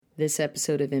This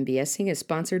episode of MBSing is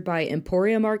sponsored by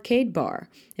Emporium Arcade Bar.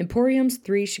 Emporium's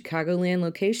 3 Chicagoland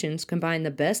locations combine the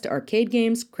best arcade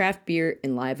games, craft beer,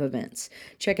 and live events.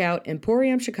 Check out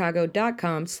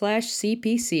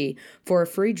emporiumchicago.com/CPC for a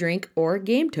free drink or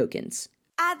game tokens.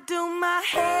 I do my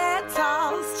hair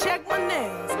toss, check my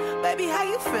nails. Baby, how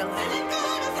you feeling?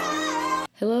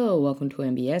 Hello, welcome to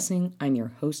MBSing. I'm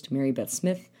your host, Mary Beth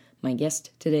Smith. My guest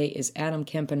today is Adam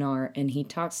Kempenaar, and he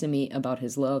talks to me about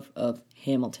his love of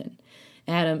Hamilton.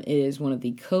 Adam is one of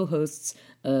the co-hosts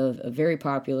of a very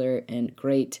popular and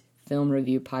great film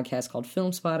review podcast called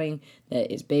Film Spotting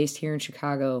that is based here in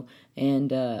Chicago,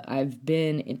 and I've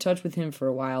been in touch with him for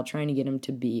a while trying to get him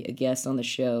to be a guest on the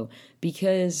show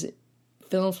because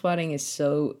Film Spotting is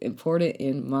so important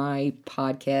in my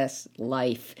podcast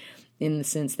life, in the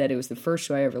sense that it was the first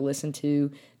show I ever listened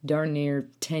to darn near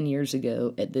 10 years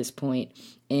ago at this point,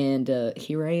 and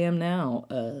here I am now,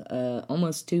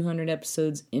 almost 200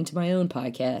 episodes into my own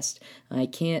podcast. I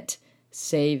can't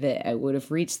say that I would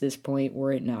have reached this point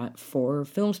were it not for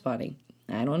Film Spotting.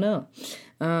 I don't know.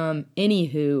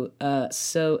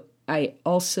 So I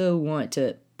also want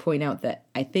to point out that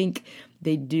I think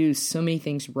they do so many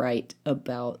things right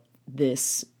about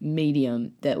this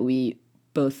medium that we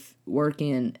both work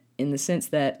in the sense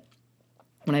that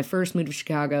when I first moved to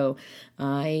Chicago,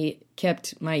 I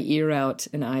kept my ear out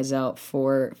and eyes out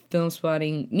for Film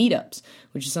Spotting meetups,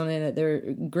 which is something that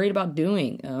they're great about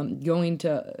doing. Going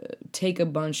to take a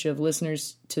bunch of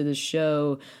listeners to the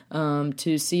show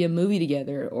to see a movie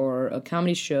together or a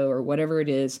comedy show or whatever it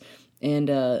is.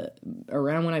 And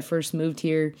around when I first moved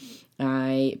here,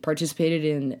 I participated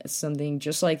in something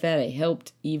just like that. I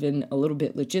helped even a little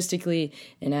bit logistically,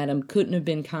 and Adam couldn't have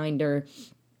been kinder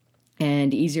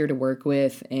and easier to work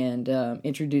with, and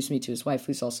introduced me to his wife,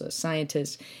 who's also a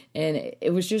scientist. And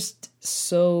it was just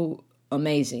so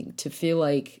amazing to feel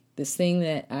like this thing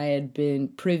that I had been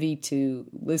privy to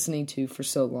listening to for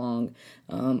so long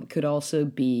could also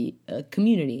be a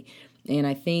community. And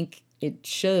I think it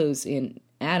shows in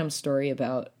Adam's story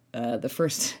about the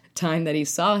first time that he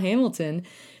saw Hamilton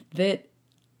that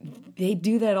they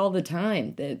do that all the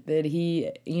time, that he,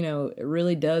 it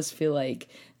really does feel like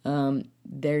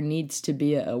there needs to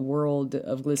be a world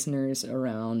of listeners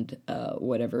around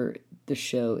whatever the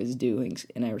show is doing,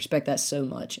 and I respect that so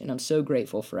much, and I'm so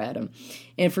grateful for Adam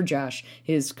and for Josh,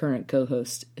 his current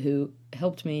co-host, who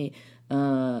helped me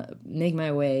make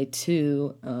my way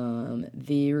to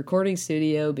the recording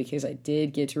studio, because I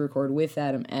did get to record with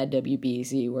Adam at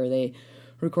WBZ, where they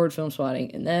record Film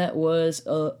Spotting, and that was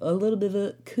a little bit of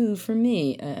a coup for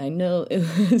me. I know it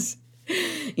was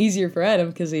easier for Adam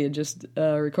because he had just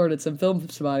recorded some Film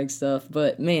Spotting stuff,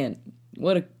 but man,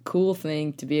 what a cool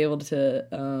thing to be able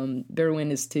to bear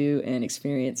witness to and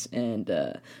experience. And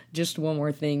just one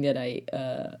more thing that I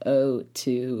owe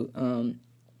to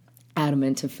Adam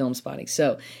and to Film Spotting.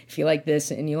 So if you like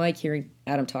this and you like hearing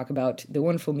Adam talk about the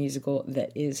wonderful musical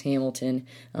that is Hamilton,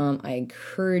 I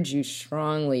encourage you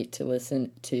strongly to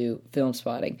listen to Film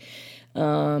Spotting.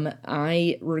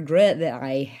 I regret that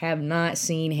I have not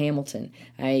seen Hamilton.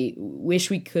 I wish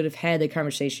we could have had the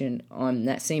conversation on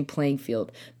that same playing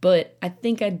field, but I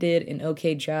think I did an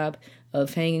okay job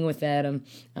of hanging with Adam.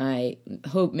 I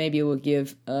hope maybe it will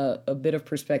give a bit of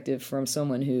perspective from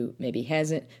someone who maybe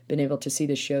hasn't been able to see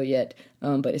the show yet,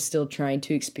 but is still trying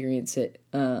to experience it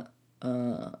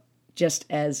just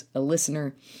as a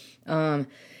listener.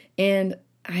 And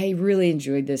I really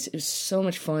enjoyed this. It was so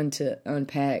much fun to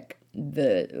unpack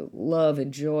the love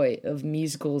and joy of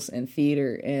musicals and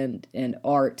theater and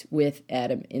art with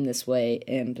Adam in this way,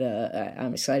 and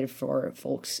I'm excited for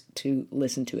folks to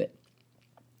listen to it.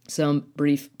 Some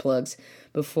brief plugs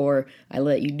before I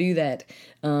let you do that.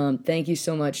 Thank you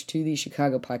so much to the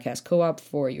Chicago Podcast Co-op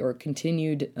for your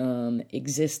continued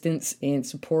existence and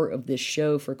support of this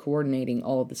show, for coordinating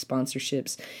all of the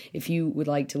sponsorships. If you would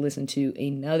like to listen to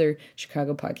another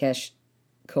Chicago Podcast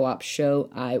Co-op show,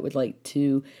 I would like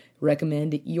to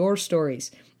recommend Your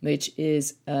Stories, which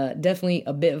is definitely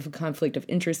a bit of a conflict of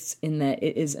interests in that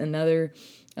it is another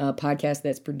podcast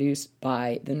that's produced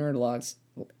by the Nerdlogs,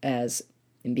 as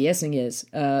MBSing is,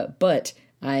 but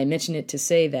I mention it to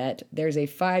say that there's a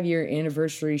 5-year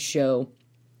anniversary show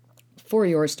for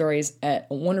Your Stories at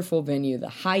a wonderful venue, The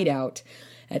Hideout,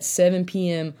 at 7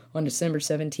 p.m. on December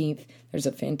 17th. There's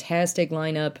a fantastic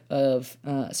lineup of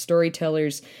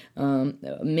storytellers,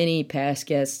 many past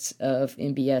guests of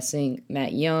MBSing,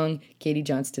 Matt Young, Katie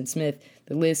Johnston-Smith.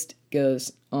 The list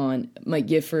goes on. Mike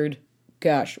Gifford,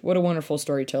 gosh, what a wonderful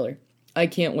storyteller. I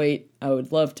can't wait. I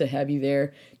would love to have you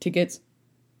there. Tickets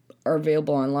are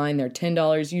available online. They're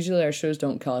 $10. Usually our shows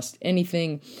don't cost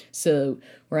anything, so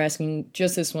we're asking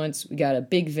just this once. We got a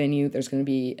big venue. There's going to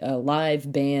be a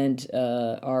live band,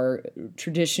 our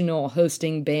traditional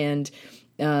hosting band,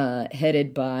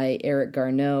 headed by Eric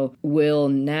Garneau, will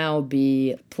now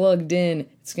be plugged in.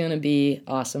 It's going to be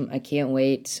awesome. I can't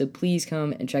wait. So please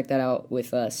come and check that out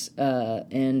with us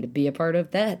and be a part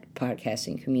of that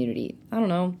podcasting community. I don't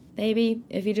know, maybe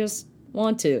if you just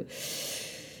want to.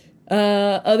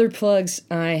 Other plugs,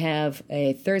 I have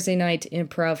a Thursday night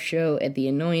improv show at the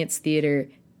Annoyance Theater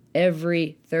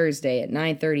every Thursday at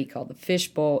 9:30 called The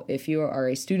Fishbowl. If you are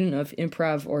a student of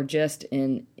improv or just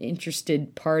an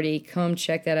interested party, come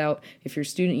check that out. If you're a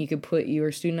student, you can put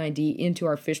your student ID into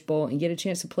our Fishbowl and get a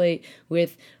chance to play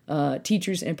with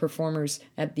teachers and performers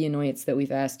at the Annoyance that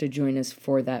we've asked to join us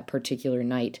for that particular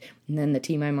night. And then the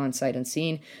team I'm on Sight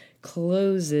Unseen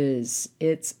closes.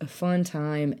 It's a fun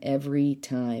time every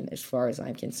time as far as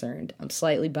I'm concerned. I'm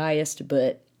slightly biased,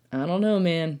 but I don't know,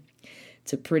 man.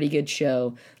 It's a pretty good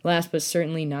show. Last but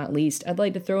certainly not least, I'd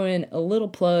like to throw in a little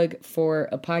plug for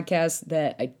a podcast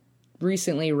that I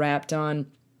recently wrapped on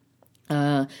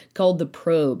called The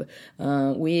Probe.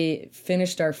 We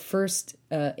finished our first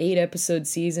 8-episode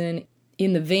season.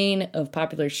 In the vein of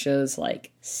popular shows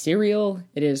like Serial,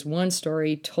 it is one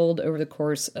story told over the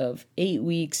course of 8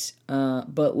 weeks,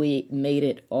 but we made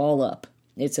it all up.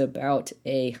 It's about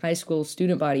a high school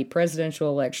student body presidential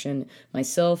election.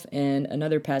 Myself and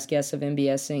another past guest of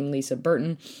MBSing, Lisa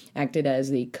Burton, acted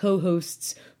as the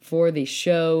co-hosts for the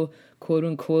show, quote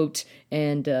unquote,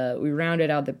 and we rounded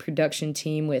out the production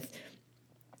team with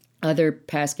other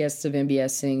past guests of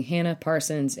MBSing, Hannah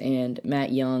Parsons and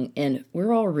Matt Young, and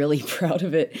we're all really proud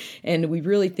of it, and we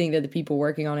really think that the people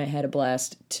working on it had a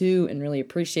blast too and really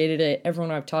appreciated it. Everyone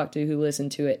I've talked to who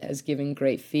listened to it has given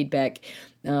great feedback.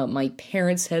 My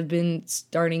parents have been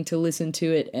starting to listen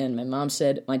to it, and my mom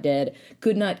said my dad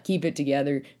could not keep it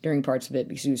together during parts of it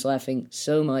because he was laughing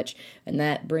so much, and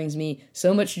that brings me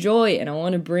so much joy, and I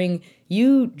want to bring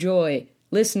you joy.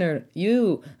 Listener,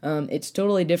 you, it's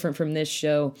totally different from this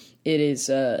show. It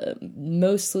is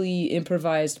mostly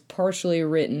improvised, partially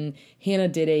written. Hannah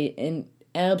did an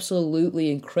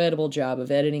absolutely incredible job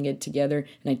of editing it together,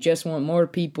 and I just want more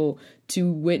people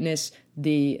to witness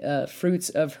the fruits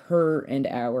of her and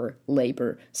our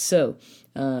labor. So,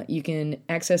 you can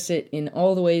access it in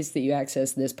all the ways that you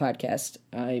access this podcast.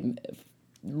 I'm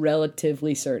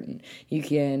relatively certain. You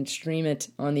can stream it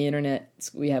on the internet.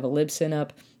 We have a Libsyn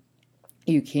up.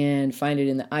 You can find it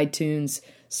in the iTunes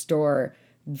store,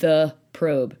 The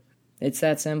Probe. It's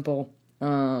that simple.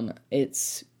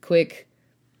 It's quick,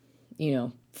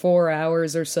 4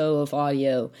 hours or so of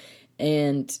audio.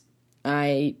 And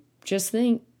I just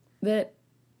think that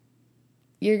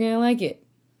you're going to like it.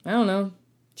 I don't know.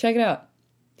 Check it out.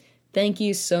 Thank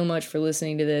you so much for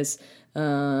listening to this.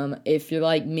 If you're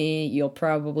like me, you'll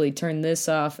probably turn this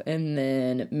off and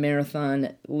then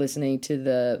marathon listening to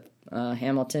the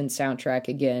Hamilton soundtrack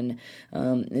again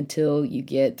until you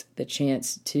get the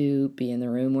chance to be in the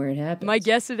room where it happens. My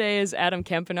guest today is Adam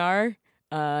Kempenaar.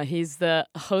 He's the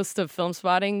host of Film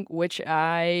Spotting, which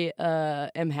I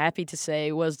am happy to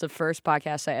say was the first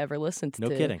podcast I ever listened to. No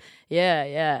kidding.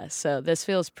 Yeah. So this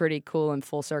feels pretty cool and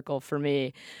full circle for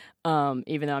me.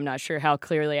 Even though I'm not sure how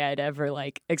clearly I'd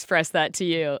ever express that to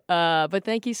you. But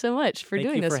thank you so much for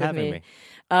doing this with me.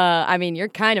 I mean, you're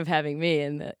kind of having me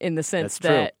in the sense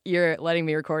that you're letting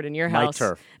me record in your house. My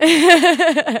turf.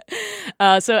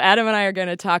 So Adam and I are going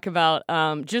to talk about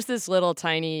just this little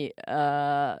tiny,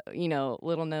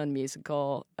 little known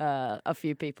musical a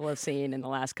few people have seen in the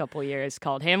last couple years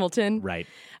called Hamilton. Right.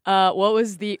 What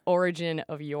was the origin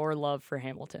of your love for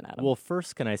Hamilton, Adam? Well,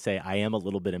 first, can I say I am a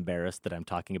little bit embarrassed that I'm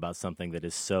talking about something that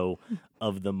is so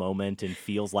of the moment and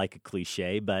feels like a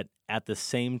cliche, but at the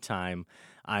same time,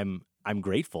 I'm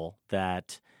grateful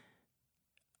that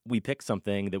we picked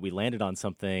something, that we landed on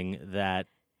something that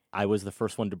I was the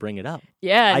first one to bring it up.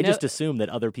 Yeah. I just assumed that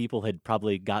other people had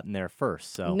probably gotten there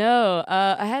first. So No,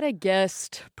 I had a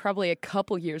guest probably a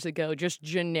couple years ago just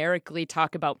generically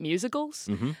talk about musicals.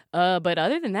 Mm-hmm. But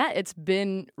other than that, it's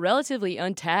been relatively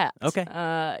untapped. Okay.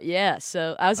 Yeah,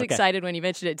 so I was excited when you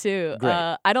mentioned it too.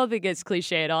 Great. I don't think it's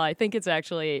cliche at all. I think it's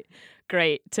actually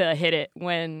great to hit it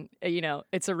when,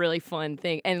 it's a really fun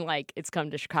thing. And it's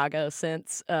come to Chicago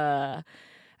since...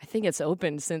 I think it's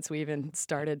opened since we even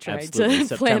started trying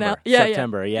to plan out.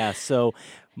 September, yeah. So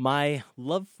my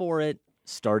love for it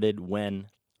started when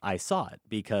I saw it,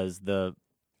 because the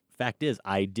fact is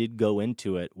I did go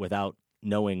into it without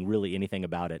knowing really anything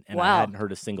about it, and I hadn't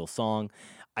heard a single song.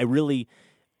 I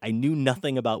knew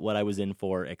nothing about what I was in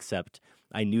for, except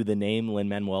I knew the name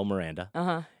Lin-Manuel Miranda.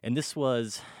 Uh-huh. And this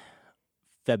was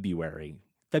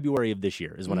February of this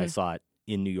year is when I saw it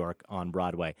in New York on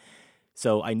Broadway.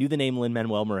 So I knew the name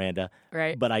Lin-Manuel Miranda,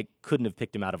 right, but I couldn't have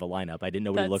picked him out of a lineup. I didn't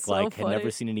know what he looked like, funny. had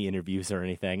never seen any interviews or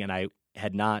anything, and I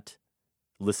had not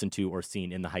listened to or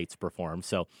seen In the Heights perform.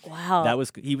 So wow,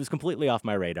 he was completely off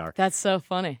my radar. That's so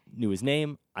funny. Knew his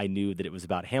name. I knew that it was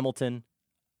about Hamilton.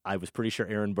 I was pretty sure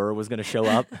Aaron Burr was going to show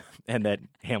up and that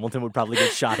Hamilton would probably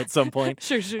get shot at some point.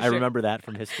 Sure. I remember that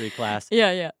from history class.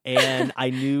 Yeah. And I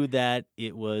knew that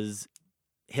it was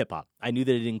hip-hop. I knew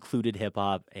that it included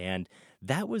hip-hop, and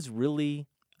that was really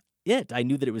it. I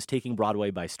knew that it was taking Broadway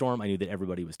by storm. I knew that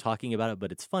everybody was talking about it,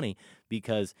 but it's funny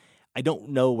because I don't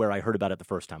know where I heard about it the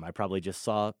first time. I probably just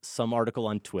saw some article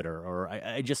on Twitter, or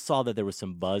I just saw that there was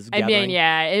some buzz gathering. I mean,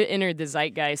 yeah, it entered the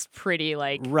zeitgeist pretty,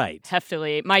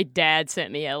 heftily. My dad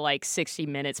sent me a, 60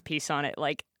 Minutes piece on it,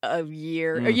 a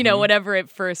year, or, whenever it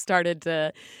first started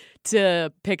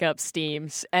to pick up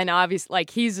steams. And obviously,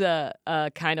 he's a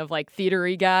kind of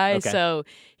theater-y guy, so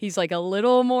he's a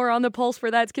little more on the pulse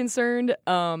where that's concerned.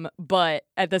 But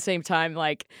at the same time,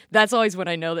 that's always when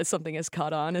I know that something has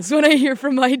caught on, is when I hear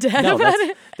from my dad about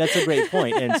it. That's a great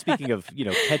point. And speaking of,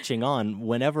 catching on,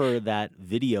 whenever that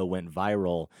video went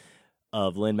viral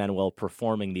of Lin-Manuel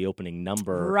performing the opening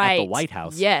number at the White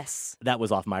House, yes, that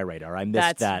was off my radar. I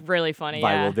missed that really funny,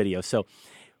 viral video. So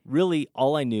really,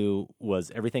 all I knew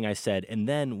was everything I said. And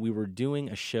then we were doing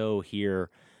a show here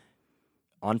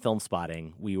on Film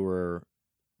Spotting. We were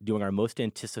doing our most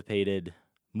anticipated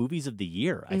movies of the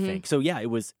year, I think. So yeah, it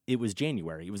was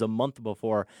January. It was a month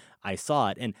before I saw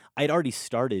it. And I'd already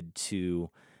started to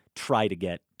try to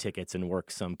get tickets and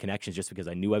work some connections just because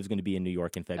I knew I was going to be in New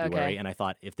York in February. Okay. And I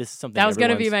thought, if this is something that was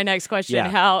going to be my next question. Yeah.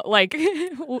 How,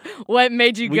 what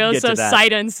made you go so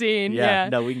sight unseen? Yeah,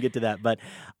 no, we can get to that. But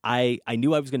I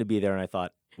knew I was going to be there, and I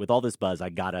thought, with all this buzz, I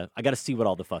gotta see what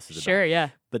all the fuss is about. Sure, yeah.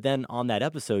 But then on that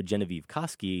episode, Genevieve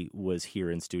Koski was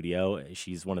here in studio.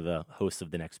 She's one of the hosts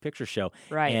of the Next Picture Show.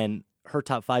 Right. And her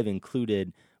top 5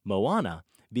 included Moana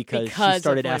because she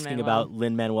started asking about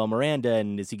Lin-Manuel Miranda,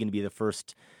 and is he going to be the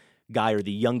first guy or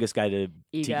the youngest guy to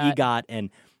EGOT? And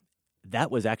that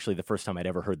was actually the first time I'd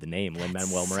ever heard the name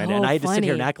Lin-Manuel Miranda. And I had to sit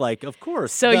here and act like, of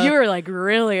course. So you were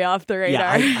really off the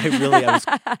radar. Yeah, I was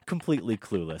completely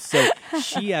clueless. So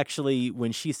she actually,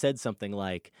 when she said something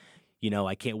like,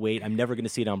 I can't wait, I'm never going to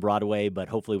see it on Broadway, but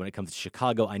hopefully when it comes to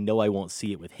Chicago, I know I won't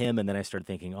see it with him. And then I started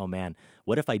thinking, oh man,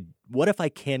 what if I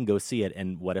can go see it,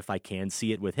 and what if I can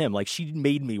see it with him? She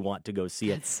made me want to go see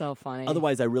it. That's so funny.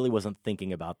 Otherwise, I really wasn't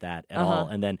thinking about that at all.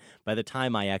 And then by the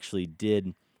time I actually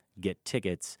did get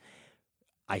tickets,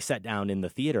 I sat down in the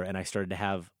theater and I started to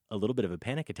have a little bit of a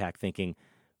panic attack thinking,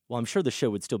 well, I'm sure the show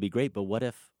would still be great, but what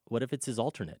if it's his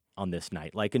alternate on this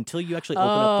night? Until you actually open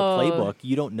up the playbook,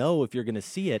 you don't know if you're going to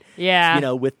see it,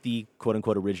 with the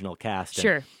quote-unquote original cast.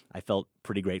 Sure. And I felt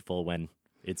pretty grateful when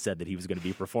it said that he was going to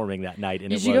be performing that night,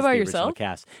 and Did it you was go by the yourself? original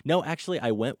cast. No, actually,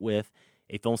 I went with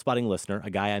a Film Spotting listener, a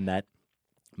guy I met,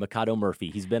 Mikado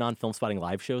Murphy. He's been on Film Spotting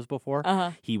live shows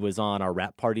before. He was on our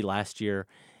rap party last year.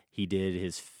 He did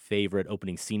his favorite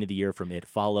opening scene of the year from It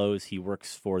Follows. He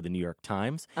works for the New York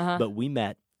Times. But we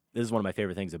met. This is one of my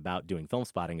favorite things about doing Film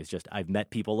Spotting, is just I've met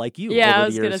people like you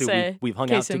over the years who we've hung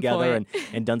out together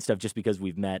and done stuff just because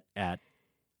we've met at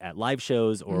live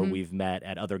shows or we've met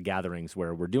at other gatherings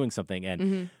where we're doing something.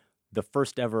 And the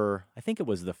first ever, I think it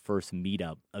was the first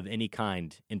meetup of any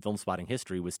kind in Film Spotting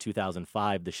history, was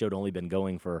 2005. The show had only been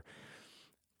going for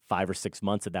 5 or 6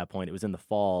 months at that point. It was in the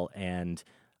fall, and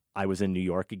I was in New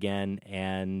York again,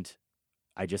 and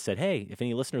I just said, hey, if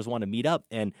any listeners want to meet up,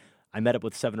 and I met up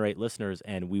with 7 or 8 listeners,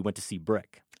 and we went to see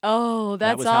Brick. Oh,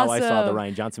 that's awesome. That was how I saw the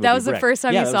Ryan Johnson movie, That was Brick. the first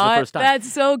time you saw it?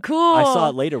 That's so cool. I saw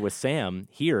it later with Sam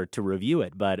here to review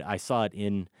it, but I saw it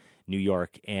in New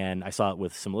York, and I saw it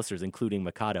with some listeners, including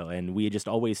Mikado, and we had just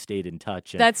always stayed in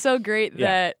touch. And, that's so great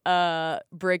that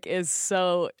Brick is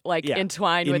so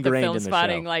entwined with the Film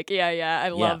Spotting. I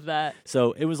love that.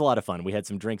 So it was a lot of fun. We had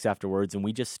some drinks afterwards, and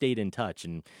we just stayed in touch,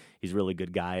 and he's a really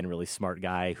good guy and a really smart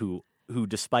guy who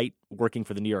despite working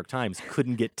for the New York Times,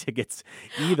 couldn't get tickets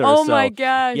either. Oh my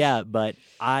gosh. Yeah, but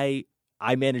I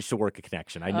managed to work a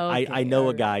connection. I know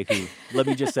a guy who, let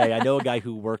me just say, I know a guy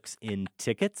who works in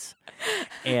tickets,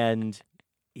 and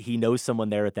he knows someone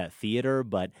there at that theater.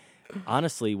 But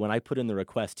honestly, when I put in the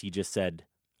request, he just said,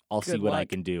 I'll see what I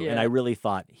can do. Yeah. And I really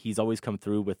thought, he's always come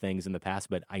through with things in the past,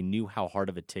 but I knew how hard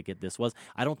of a ticket this was.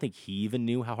 I don't think he even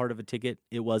knew how hard of a ticket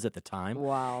it was at the time.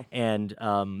 Wow.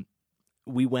 And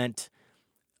we went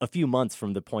a few months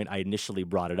from the point I initially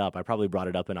brought it up. I probably brought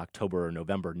it up in October or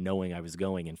November, knowing I was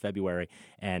going in February,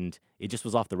 and it just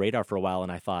was off the radar for a while,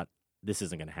 and I thought, this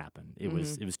isn't going to happen. It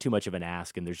was too much of an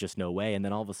ask, and there's just no way. And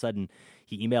then all of a sudden,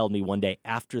 he emailed me one day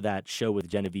after that show with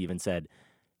Genevieve and said,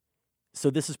 so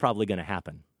this is probably going to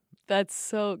happen. That's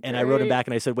so great. And I wrote him back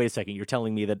and I said, wait a second, you're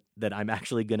telling me that I'm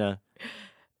actually going to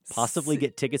possibly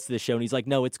get tickets to the show? And he's like,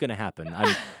 no, it's going to happen.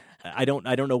 I don't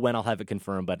know when I'll have it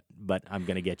confirmed, but I'm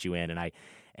going to get you in.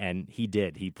 And he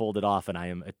did. He pulled it off, and I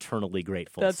am eternally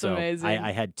grateful. That's amazing.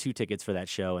 I had 2 tickets for that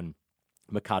show, and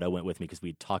Mikado went with me because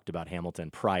we talked about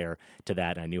Hamilton prior to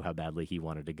that, and I knew how badly he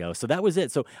wanted to go. So that was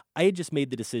it. So I had just made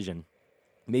the decision.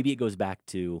 Maybe it goes back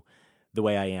to the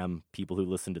way I am. People who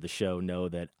listen to the show know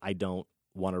that I don't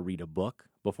want to read a book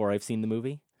before I've seen the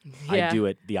movie. Yeah. I do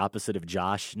it the opposite of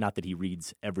Josh. Not that he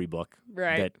reads every book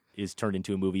that is turned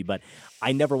into a movie, but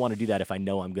I never want to do that if I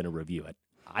know I'm going to review it.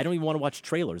 I don't even want to watch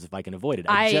trailers if I can avoid it.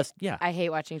 I hate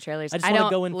watching trailers. I just want to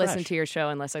go in listen fresh. to your show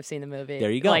unless I've seen the movie.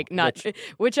 There you go.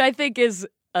 Which I think is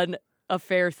a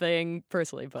fair thing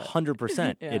personally, but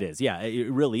 100% it is. Yeah,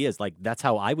 it really is. Like, that's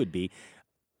how I would be.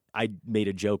 I made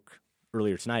a joke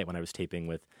earlier tonight when I was taping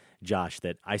with Josh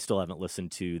that I still haven't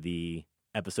listened to the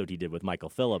episode he did with Michael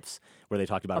Phillips where they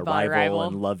talked about Arrival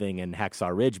and Loving and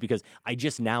Hacksaw Ridge, because I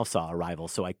just now saw Arrival,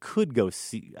 so I could go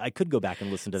back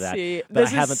and listen to that, but I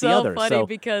haven't the other. This is so funny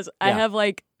because I have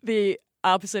like the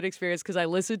opposite experience, because I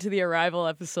listened to the Arrival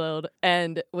episode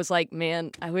and was like,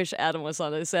 man, I wish Adam was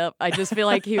on this app. I just feel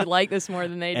like he would like this more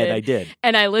than they did. And I did.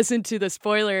 And I listened to the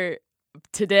spoiler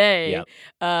today,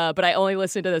 but I only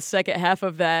listened to the second half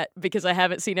of that because I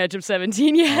haven't seen Edge of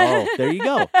 17 yet. Oh, there you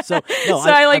go. So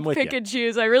I like pick and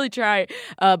choose. I really try,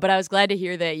 but I was glad to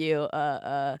hear that you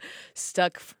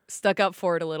stuck up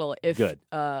for it a little. If Good.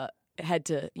 Had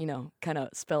to, kind of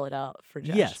spell it out for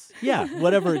Josh. Yes, yeah,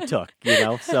 whatever it took,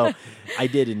 So I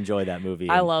did enjoy that movie.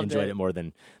 I loved it more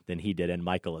than he did, and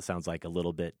Michael, it sounds like, a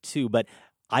little bit too. But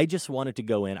I just wanted to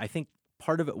go in. I think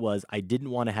part of it was I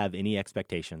didn't want to have any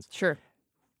expectations. Sure.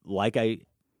 Like I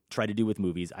try to do with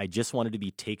movies, I just wanted to be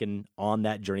taken on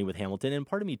that journey with Hamilton, and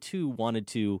part of me too wanted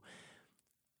to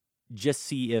just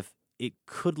see if it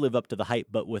could live up to the hype,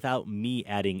 but without me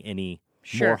adding any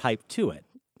more hype to it.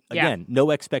 Again,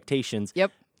 no expectations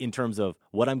in terms of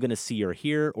what I'm going to see or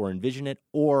hear or envision it,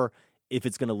 or if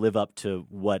it's going to live up to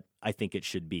what I think it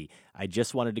should be. I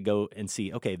just wanted to go and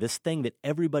see, okay, this thing that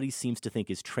everybody seems to think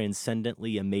is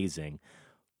transcendently amazing,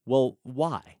 well,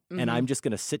 why? And I'm just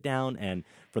going to sit down, and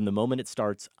from the moment it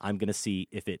starts, I'm going to see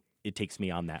if it takes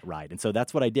me on that ride. And so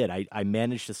that's what I did. I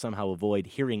managed to somehow avoid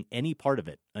hearing any part of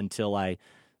it until I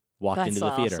walked into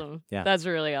the theater. Awesome. Yeah. That's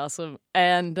really awesome.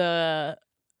 And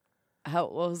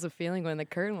what was the feeling when the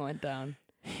curtain went down?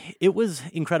 It was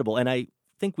incredible. And I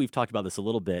think we've talked about this a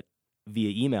little bit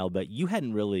via email, but you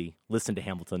hadn't really listened to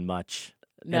Hamilton much.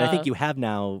 No. And I think you have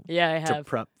now I have. to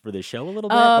prep for this show a little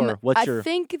bit? Or what's I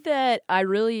think that I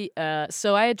really,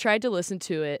 so I had tried to listen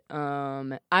to it.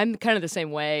 I'm kind of the same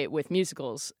way with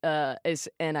musicals, and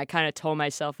I kind of told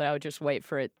myself that I would just wait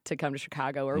for it to come to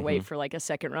Chicago or wait for like a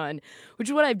second run, which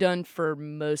is what I've done for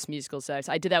most musicals.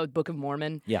 I did that with Book of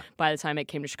Mormon. Yeah. By the time it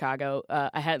came to Chicago,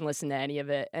 I hadn't listened to any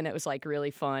of it, and it was like really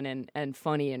fun and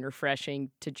funny and refreshing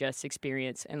to just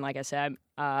experience. And like I said,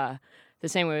 I'm the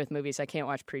same way with movies. I can't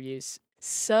watch previews.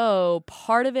 So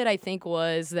part of it, I think,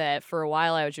 was that for a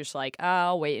while I was just like,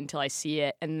 I'll wait until I see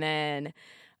it. And then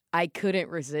I couldn't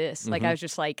resist. Like, I was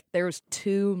just like, there was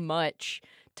too much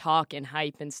talk and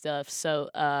hype and stuff. So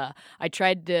I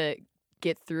tried to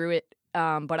get through it,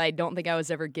 but I don't think I was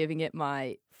ever giving it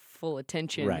my full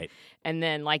attention. Right. And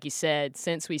then, like you said,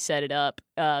 since we set it up,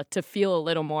 to feel a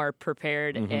little more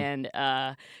prepared and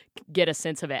get a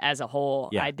sense of it as a whole,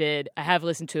 I have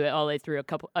listened to it all the way through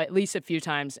at least a few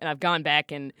times, and I've gone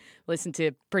back and listened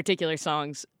to particular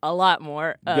songs a lot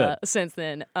more since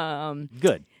then.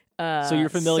 Good. So you're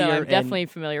familiar. So I'm definitely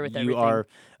familiar with everything. You are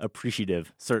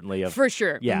appreciative, certainly. For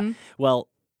sure. Yeah. Well,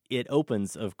 it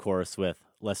opens, of course, with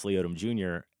Leslie Odom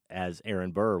Jr. as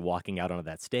Aaron Burr walking out onto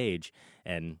that stage,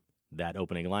 and that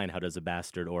opening line, "How does a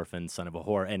bastard orphan son of a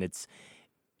whore?" And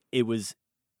it was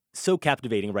so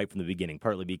captivating right from the beginning,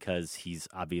 partly because he's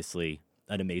obviously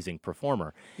an amazing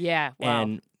performer. Yeah, wow.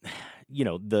 And,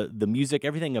 the music,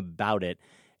 everything about it,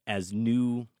 as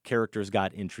new characters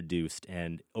got introduced,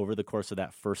 and over the course of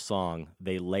that first song,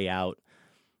 they lay out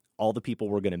all the people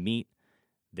we're going to meet.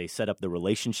 They set up the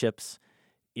relationships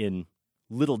in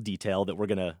little detail that we're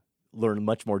going to learn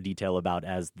much more detail about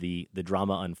as the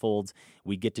drama unfolds.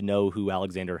 We get to know who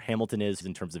Alexander Hamilton is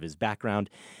in terms of his background.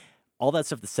 All that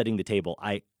stuff that's setting the table,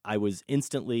 I was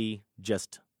instantly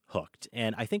just hooked.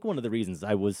 And I think one of the reasons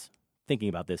I was thinking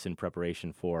about this in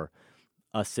preparation for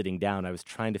us sitting down, I was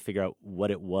trying to figure out what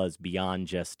it was beyond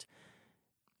just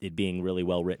it being really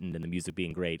well written and the music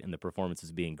being great and the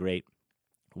performances being great,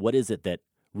 what is it that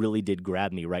really did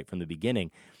grab me right from the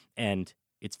beginning? And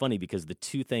it's funny because the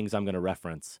two things I'm going to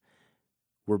reference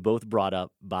were both brought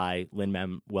up by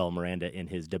Lin-Manuel Miranda in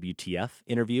his WTF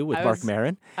interview with Marc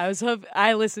Maron.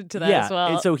 I listened to that as well.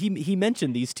 And so he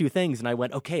mentioned these two things, and I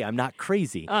went, okay, I'm not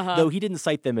crazy. Though he didn't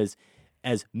cite them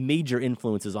as major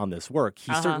influences on this work,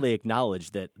 he certainly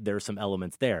acknowledged that there are some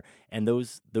elements there. And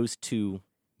those two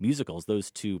musicals, those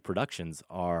two productions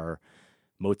are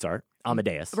Mozart,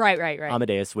 Amadeus. Right.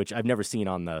 Amadeus, which I've never seen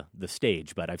on the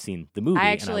stage, but I've seen the movie.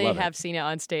 I actually and I love have seen it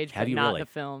on stage, but not the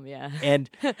film, yeah. And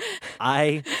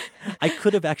I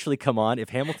could have actually come on, if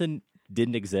Hamilton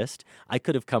didn't exist, I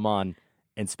could have come on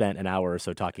and spent an hour or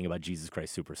so talking about Jesus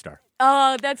Christ Superstar.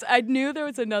 Oh, I knew there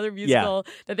was another musical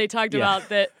that they talked about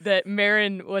that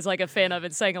Marin was like a fan of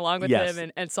and sang along with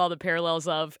him and saw the parallels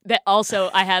of. That also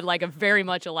I had like a very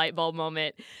much a light bulb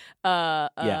moment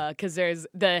because there's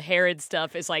the Herod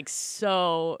stuff is like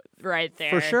so right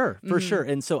there. For sure.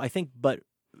 And so I think, but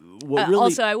what really...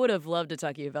 Also, I would have loved to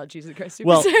talk to you about Jesus Christ Superstar.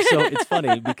 Well, so it's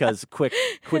funny because quick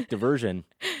diversion,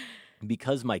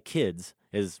 because my kids,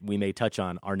 as we may touch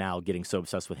on, are now getting so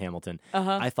obsessed with Hamilton,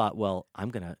 I thought, well, I'm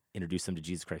going to introduce them to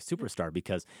Jesus Christ Superstar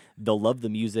because they'll love the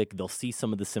music, they'll see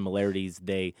some of the similarities.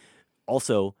 They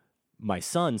also, my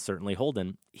son, certainly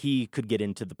Holden, he could get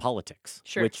into the politics,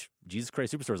 which Jesus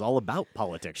Christ Superstar is all about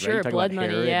politics, right? You talk blood about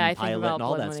money, Herod and I Pilate and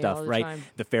all that stuff, right? Time.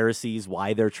 The Pharisees,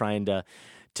 why they're trying to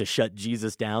shut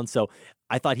Jesus down. So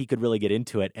I thought he could really get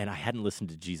into it, and I hadn't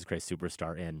listened to Jesus Christ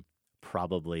Superstar in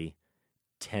probably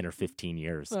 10 or 15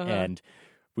 years. And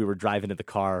we were driving in the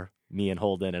car, me and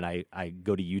Holden, and I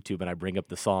go to YouTube and I bring up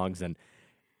the songs,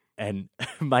 and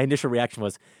my initial reaction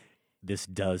was, this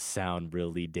does sound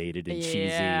really dated and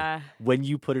cheesy when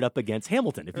you put it up against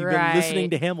Hamilton. If you've been listening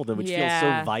to Hamilton, which feels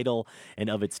so vital and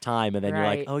of its time, and then you're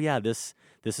like, oh yeah, this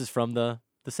is from the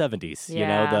 70s, you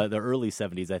know, the early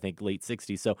 70s, I think late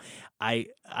 60s. So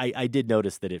I did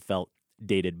notice that it felt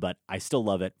dated, but I still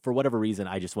love it. For whatever reason,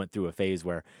 I just went through a phase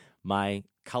where my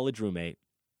college roommate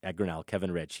at Grinnell,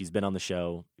 Kevin Rich, he's been on the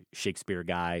show, Shakespeare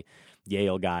guy,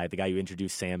 Yale guy, the guy who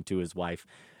introduced Sam to his wife,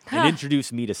 and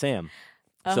introduced me to Sam.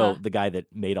 So the guy that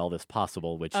made all this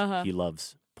possible, which he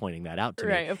loves pointing that out to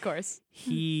me. Right, of course.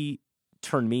 He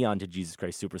turned me on to Jesus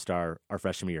Christ Superstar our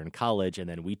freshman year in college, and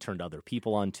then we turned other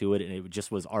people onto it, and it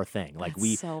just was our thing. Like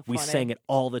we sang it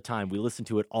all the time. We listened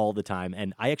to it all the time,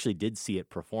 and I actually did see it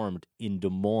performed in Des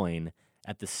Moines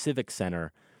at the Civic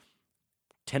Center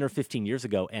 10 or 15 years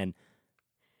ago, and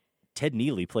Ted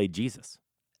Neely played Jesus.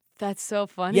 That's so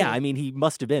funny. Yeah, I mean, he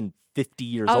must have been 50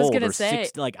 years old or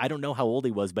 60. Like, I don't know how old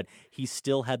he was, but he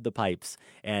still had the pipes,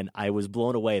 and I was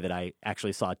blown away that I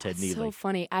actually saw Ted Neely. So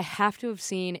funny. I have to have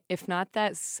seen, if not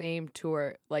that same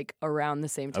tour, like around the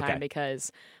same time,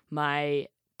 because my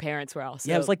parents were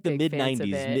also it was like the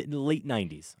mid-90s, late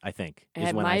 90s, I think, is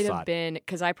it when I saw it. It might have been,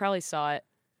 because I probably saw it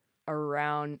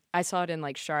I saw it in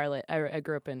like Charlotte. I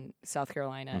grew up in South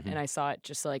Carolina, and I saw it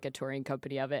just like a touring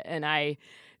company of it, and I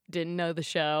didn't know the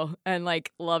show and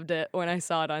like loved it when I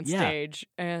saw it on stage.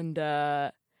 And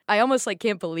I almost like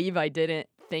can't believe I didn't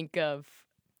think of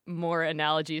more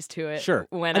analogies to it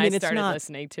when I started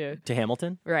listening to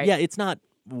Hamilton. Right. Yeah, it's not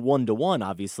one-to-one,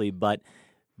 obviously, but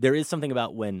there is something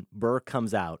about when Burr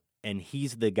comes out and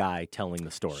he's the guy telling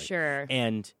the story. Sure.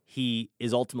 And he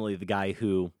is ultimately the guy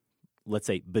who, let's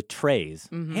say, betrays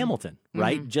Hamilton,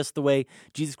 right? Just the way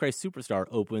Jesus Christ Superstar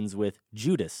opens with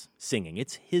Judas singing.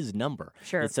 It's his number.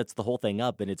 Sure. It sets the whole thing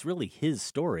up, and it's really his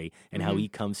story and how he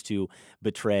comes to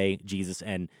betray Jesus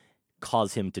and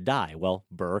cause him to die. Well,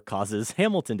 Burr causes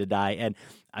Hamilton to die, and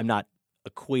I'm not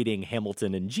equating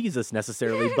Hamilton and Jesus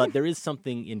necessarily, but there is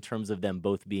something in terms of them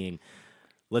both being,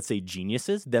 let's say,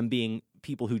 geniuses, them being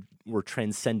people who were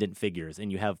transcendent figures,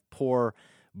 and you have poor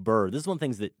Burr. This is one of the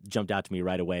things that jumped out to me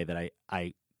right away that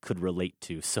I could relate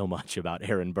to so much about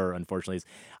Aaron Burr, unfortunately, is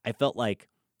I felt like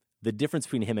the difference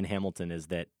between him and Hamilton is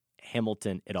that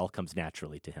Hamilton, it all comes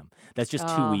naturally to him. That's just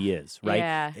who he is, right?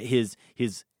 Yeah. His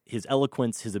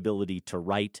eloquence, his ability to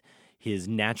write, his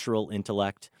natural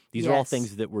intellect, these are all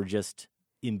things that were just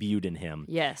imbued in him.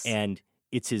 Yes. And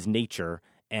it's his nature,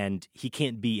 and he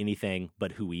can't be anything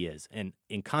but who he is. And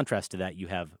in contrast to that, you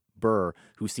have Burr,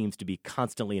 who seems to be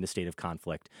constantly in a state of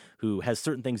conflict, who has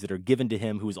certain things that are given to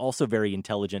him, who is also very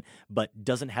intelligent, but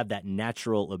doesn't have that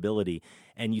natural ability.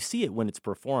 And you see it when it's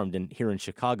performed, and here in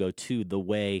Chicago, too, the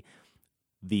way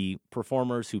the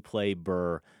performers who play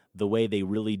Burr the way they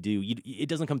really do. It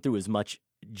doesn't come through as much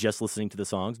just listening to the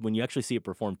songs. When you actually see it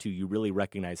performed too, you really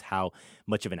recognize how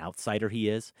much of an outsider he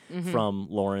is from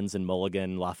Lawrence and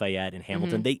Mulligan, Lafayette and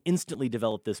Hamilton. They instantly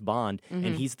develop this bond,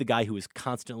 and he's the guy who is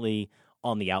constantly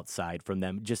on the outside from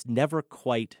them, just never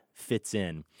quite fits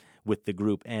in with the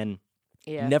group, and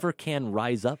never can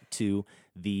rise up to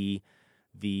the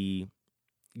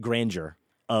grandeur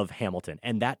of Hamilton.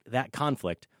 And that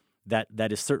conflict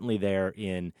that is certainly there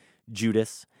in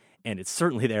Judas, and it's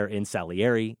certainly there in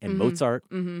Salieri and Mozart,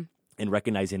 and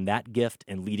recognizing that gift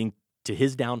and leading to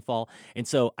his downfall. And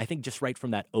so I think just right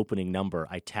from that opening number,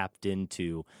 I tapped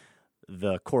into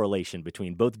the correlation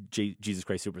between both Jesus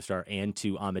Christ Superstar and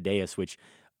to Amadeus, which,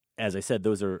 as I said,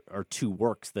 those are two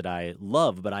works that I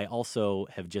love, but I also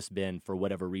have just been, for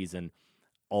whatever reason,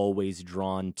 always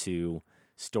drawn to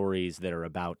stories that are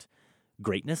about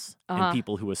greatness and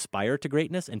people who aspire to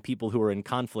greatness and people who are in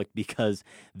conflict because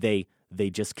they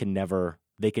just can never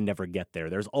get there.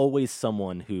 There's always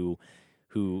someone who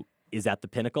is at the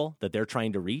pinnacle that they're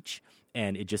trying to reach,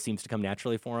 and it just seems to come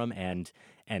naturally for them, and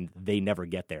they never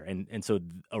get there. And so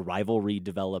a rivalry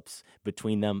develops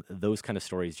between them. Those kind of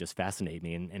stories just fascinate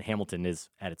me, and Hamilton is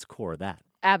at its core of that.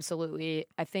 Absolutely.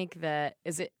 I think that,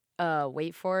 is it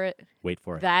Wait For It? Wait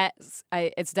For It.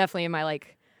 It's definitely in my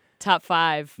top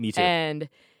 5. Me too. And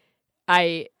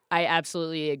I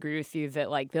absolutely agree with you that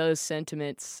those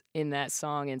sentiments in that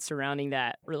song and surrounding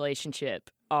that relationship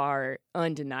are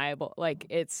undeniable.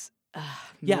 It's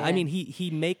yeah, man. I mean he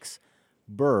makes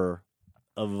Burr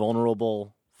a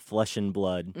vulnerable flesh and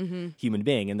blood human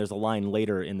being, and there's a line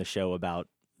later in the show about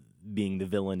being the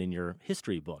villain in your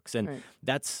history books, and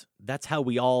that's how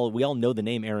we all know the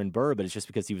name Aaron Burr, but it's just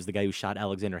because he was the guy who shot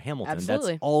Alexander Hamilton.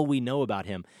 Absolutely. That's all we know about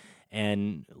him.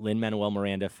 And Lin-Manuel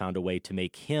Miranda found a way to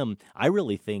make him. I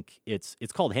really think it's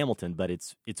called Hamilton, but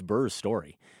it's Burr's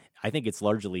story. I think it's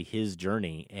largely his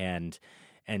journey, and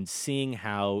seeing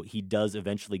how he does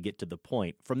eventually get to the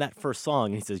point from that first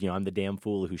song. He says, "I'm the damn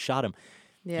fool who shot him."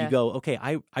 Yeah. You go, okay,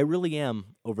 I really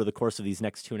am, over the course of these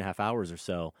next 2.5 hours or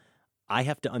so, I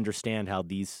have to understand how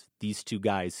these two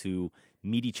guys who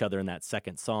meet each other in that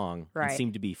second song and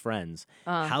seem to be friends,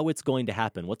 how it's going to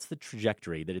happen. What's the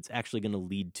trajectory that it's actually going to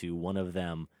lead to one of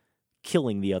them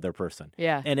killing the other person?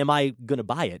 Yeah. And am I going to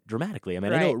buy it dramatically? I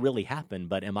mean, I know it really happened,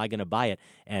 but am I going to buy it?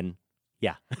 And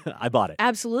yeah, I bought it.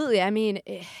 Absolutely. I mean,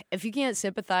 if you can't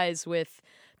sympathize with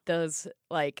those,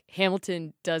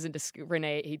 Hamilton doesn't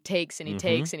discriminate. He takes and he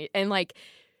takes and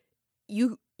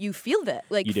you feel that,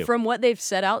 from what they've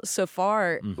set out so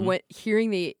far, when hearing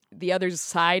the other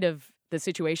side of the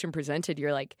situation presented,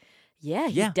 you're like, yeah,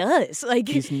 he does.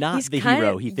 He's not the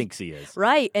hero he thinks he is.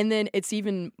 Right. And then it's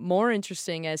even more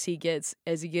interesting as you get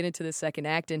into the second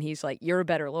act, and he's like, you're a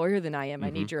better lawyer than I am. I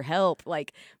need your help.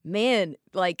 Man,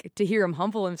 to hear him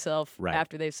humble himself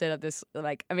after they've set up this,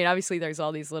 I mean, obviously there's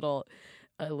all these little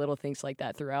things like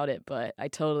that throughout it, but I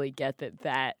totally get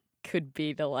that could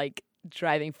be the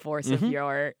driving force of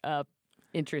your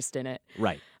interest in it.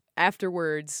 Right.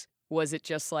 Afterwards, was it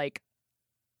just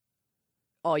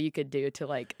all you could do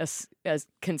to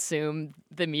consume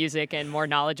the music and more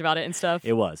knowledge about it and stuff?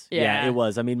 It was. Yeah, it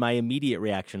was. I mean, my immediate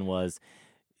reaction was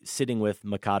sitting with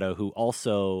Mikado, who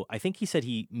also, I think he said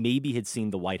he maybe had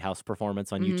seen the White House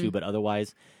performance on YouTube, but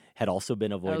otherwise had also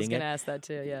been avoiding it. I was going to ask that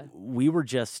too, yeah. We were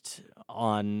just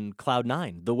on cloud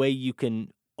nine, the way you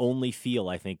can only feel,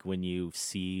 I think, when you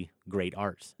see great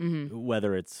art,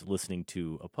 whether it's listening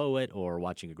to a poet or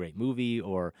watching a great movie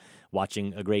or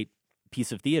watching a great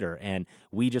piece of theater. And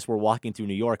we just were walking through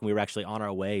New York, and we were actually on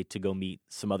our way to go meet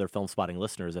some other Film Spotting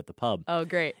listeners at the pub. Oh,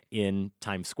 great. In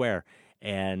Times Square.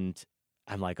 And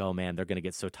I'm like, oh man, they're going to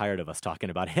get so tired of us talking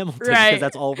about Hamilton because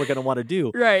that's all we're going to want to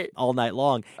do all night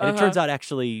long. And it turns out,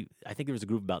 actually, I think there was a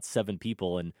group of about 7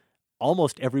 people, and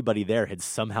almost everybody there had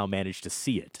somehow managed to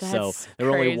see it. So there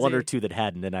were only 1 or 2 that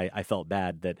hadn't, and I felt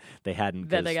bad that they hadn't.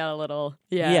 That they got a little,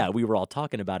 Yeah, we were all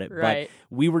talking about it, but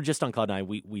we were just on cloud nine.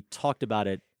 We talked about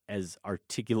it as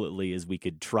articulately as we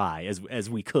could try, as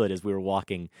we could, as we were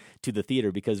walking to the theater,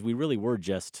 because we really were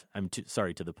just,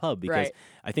 to the pub, because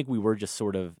I think we were just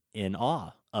sort of in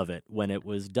awe of it when it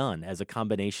was done, as a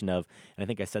combination of, and I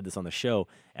think I said this on the show,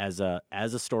 as a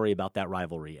story about that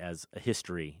rivalry, as a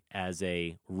history, as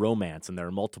a romance, and there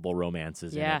are multiple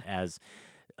romances in it, as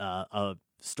a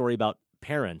story about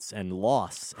parents and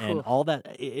loss and all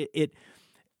that. It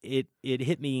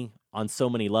hit me on so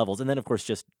many levels, and then of course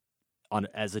just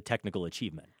as a technical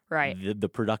achievement, right? The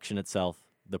production itself,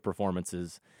 the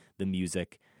performances, the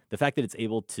music, the fact that it's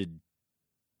able to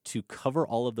cover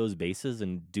all of those bases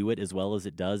and do it as well as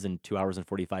it does in 2 hours and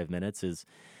 45 minutes is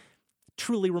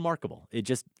truly remarkable. It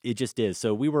just is.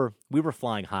 So we were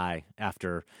flying high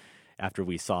after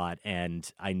we saw it,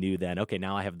 and I knew then, okay,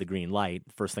 now I have the green light.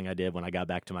 First thing I did when I got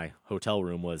back to my hotel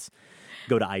room was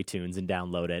go to iTunes and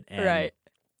download it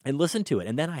and listen to it.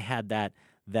 And then I had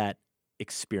that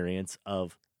experience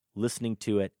of listening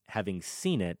to it, having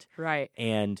seen it,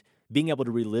 and being able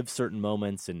to relive certain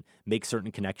moments and make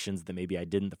certain connections that maybe I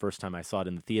didn't the first time I saw it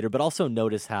in the theater, but also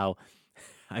notice how,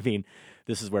 I mean,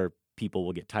 this is where people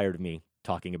will get tired of me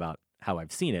talking about how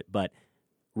I've seen it, but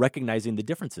recognizing the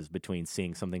differences between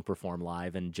seeing something perform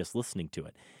live and just listening to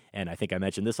it. And I think I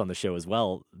mentioned this on the show as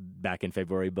well back in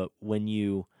February, but when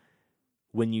you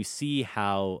see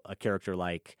how a character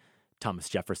like Thomas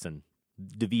Jefferson,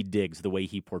 Daveed Diggs, the way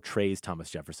he portrays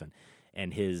Thomas Jefferson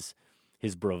and his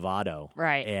bravado,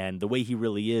 and the way he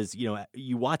really is,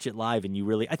 you watch it live and you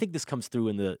really, I think this comes through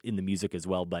in the music as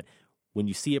well, but when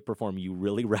you see it perform, you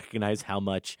really recognize how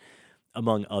much,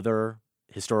 among other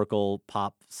historical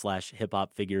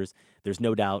pop/hip-hop figures, there's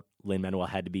no doubt Lin-Manuel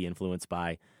had to be influenced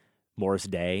by Morris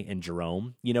Day and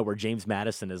Jerome, where James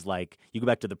Madison is like, you go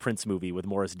back to the Prince movie with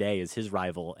Morris Day as his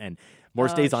rival, and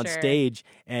Morris Day's on stage,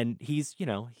 and he's,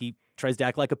 he tries to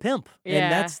act like a pimp.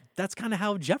 And that's kind of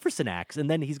how Jefferson acts. And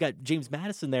then he's got James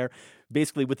Madison there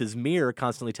basically with his mirror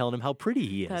constantly telling him how pretty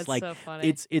he is. That's like, so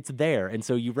funny. It's there. And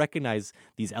so you recognize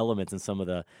these elements in some of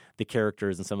the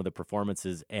characters and some of the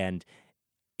performances, and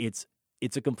it's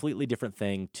a completely different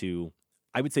thing to,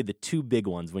 I would say the two big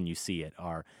ones when you see it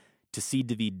are to see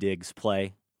Daveed Diggs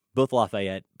play, both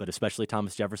Lafayette, but especially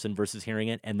Thomas Jefferson versus hearing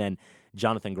it, and then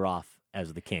Jonathan Groff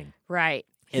as the king. Right.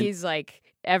 And he's like,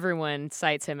 everyone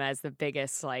cites him as the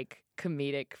biggest like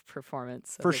comedic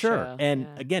performance of for the sure. show. And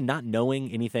again, not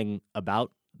knowing anything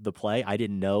about the play, I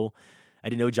didn't know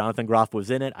Jonathan Groff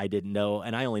was in it. I didn't know,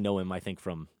 and I only know him, I think,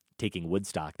 from Taking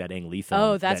Woodstock, that Ang Lee film.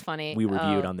 Oh, that's that funny. We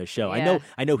reviewed on this show. Yeah.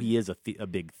 I know he is a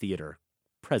big theater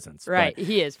presence. Right,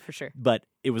 he is for sure. But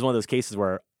it was one of those cases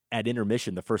where at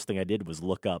intermission, the first thing I did was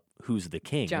look up who's the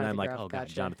king. Jonathan and I'm like, Groff, oh, God,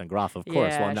 gotcha. Jonathan Groff, of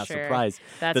course. Well, I'm not surprised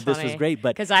That's that this funny. was great.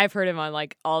 But because I've heard him on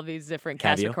like all these different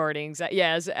Have cast you? recordings.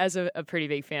 Yeah, as a pretty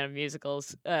big fan of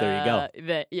musicals. There you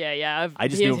go. I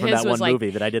just knew him from that one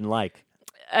movie that I didn't like.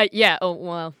 Oh,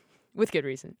 well, with good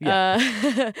reason.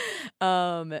 Yeah.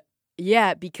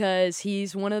 Yeah, because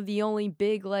he's one of the only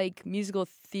big like musical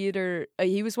theater.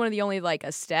 He was one of the only like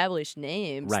established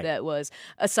names that was,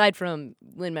 aside from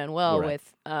Lin-Manuel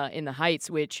with In the Heights,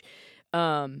 which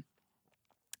I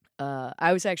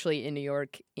was actually in New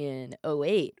York in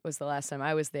 2008 was the last time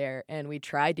I was there, and we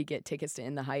tried to get tickets to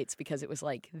In the Heights because it was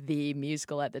like the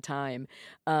musical at the time.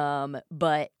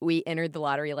 But we entered the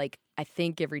lottery like I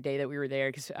think every day that we were there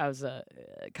because I was a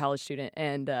college student,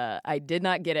 and I did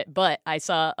not get it. But I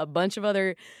saw a bunch of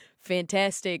other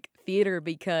fantastic theater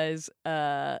because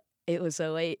it was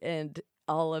 2008 and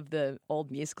all of the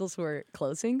old musicals were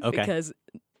closing because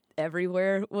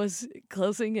everywhere was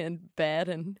closing and bad,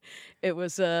 and it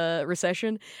was a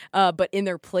recession. But in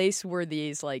their place were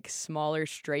these like smaller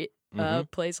straight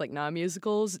plays, like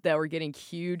non-musicals that were getting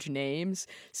huge names.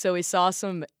 So we saw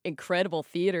some incredible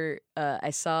theater. I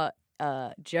saw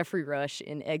Jeffrey Rush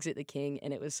in Exit the King,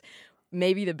 and it was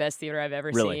maybe the best theater I've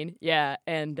ever seen. Yeah,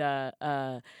 and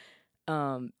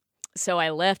so I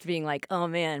left being like, oh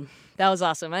man, that was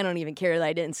awesome. I don't even care that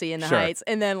I didn't see In the Heights.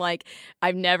 And then like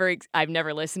I've never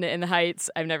listened to In the Heights.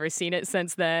 I've never seen it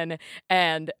since then.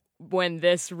 And when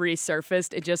this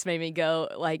resurfaced, it just made me go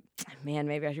like, man,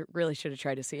 maybe I really should have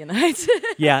tried to see In the Heights.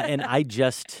 Yeah, and I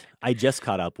just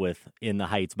caught up with In the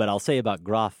Heights, but I'll say about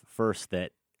Groff first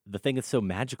that the thing that's so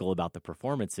magical about the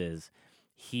performance is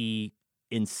he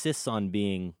insists on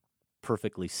being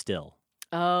perfectly still.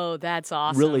 Oh, that's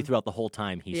awesome. Really throughout the whole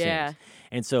time he sings.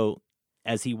 And so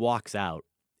as he walks out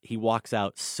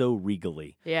so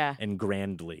regally and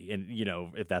grandly, and,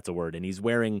 if that's a word, and he's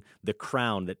wearing the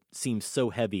crown that seems so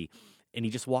heavy, and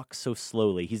he just walks so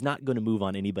slowly. He's not going to move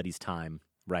on anybody's time,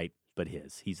 right, but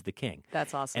his. He's the king.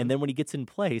 That's awesome. And then when he gets in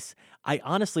place,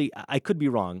 I could be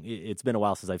wrong. It's been a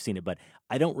while since I've seen it, but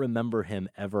I don't remember him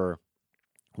ever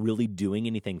really doing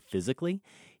anything physically.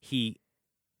 He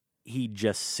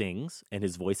just sings, and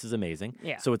his voice is amazing.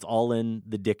 Yeah. So it's all in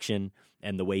the diction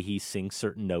and the way he sings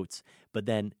certain notes, but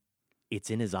then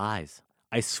it's in his eyes.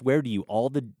 I swear to you, all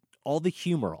the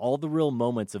humor, all the real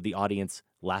moments of the audience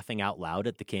laughing out loud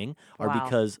at the king are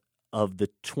because of the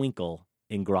twinkle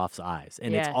in Groff's eyes,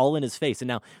 and it's all in his face. And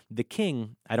now the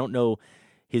king, I don't know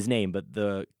his name, but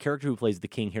the character who plays the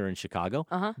king here in Chicago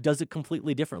does it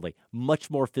completely differently,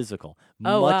 much more physical,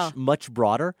 much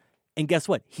broader. And guess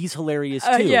what? He's hilarious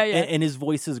too. Yeah. And his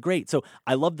voice is great. So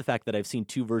I love the fact that I've seen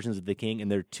two versions of the King, and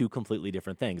they're two completely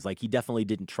different things. Like, he definitely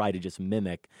didn't try to just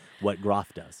mimic what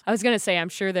Groff does. I was going to say, I'm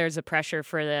sure there's a pressure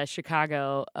for the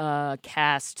Chicago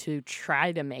cast to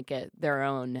try to make it their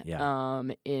own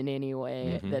in any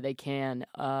way that they can,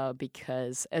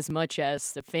 because as much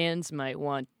as the fans might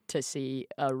want to see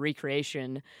a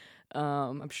recreation,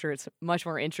 I'm sure it's much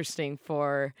more interesting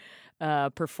for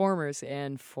performers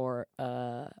and for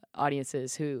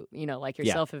audiences who, like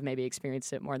yourself, have maybe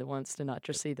experienced it more than once to not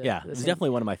just see the it was definitely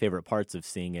one of my favorite parts of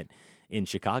seeing it in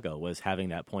Chicago, was having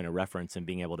that point of reference and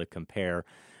being able to compare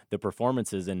the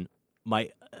performances. And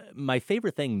my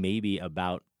favorite thing maybe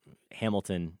about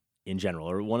Hamilton in general,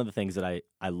 or one of the things that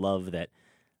I love that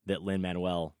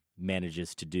Lin-Manuel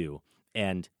manages to do,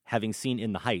 and having seen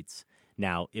In the Heights.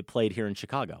 Now, it played here in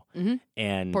Chicago,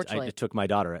 and I took my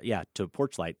daughter, to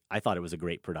Porchlight. I thought it was a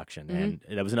great production, and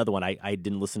that was another one. I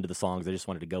didn't listen to the songs. I just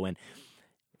wanted to go in.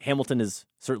 Hamilton is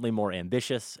certainly more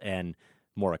ambitious and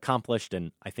more accomplished,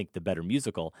 and I think the better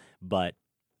musical, but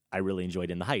I really enjoyed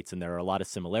In the Heights, and there are a lot of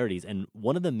similarities. And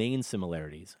one of the main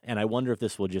similarities, and I wonder if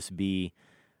this will just be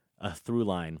a through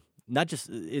line, not just,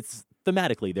 it's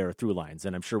thematically there are through lines,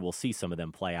 and I'm sure we'll see some of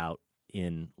them play out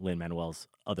in Lin-Manuel's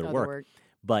other work,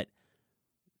 but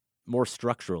more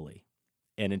structurally,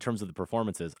 and in terms of the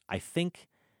performances, I think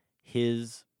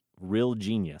his real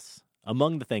genius,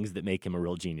 among the things that make him a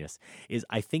real genius, is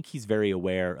I think he's very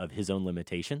aware of his own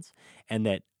limitations, and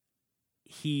that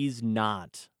he's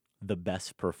not the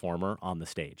best performer on the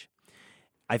stage.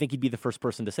 I think he'd be the first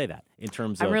person to say that in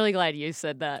terms of... I'm really glad you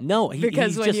said that. No,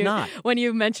 because he's just not. When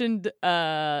you mentioned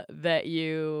that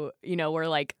you were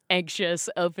like anxious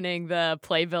opening the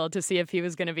playbill to see if he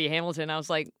was going to be Hamilton, I was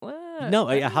like, what? No,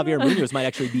 Javier Munoz might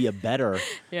actually be a better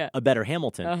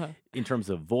Hamilton in terms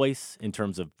of voice, in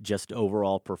terms of just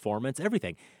overall performance,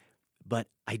 everything. But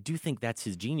I do think that's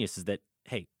his genius, is that,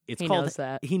 hey, he knows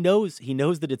that. He knows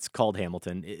that it's called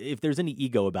Hamilton. If there's any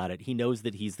ego about it, he knows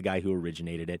that he's the guy who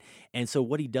originated it. And so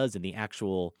what he does in the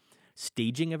actual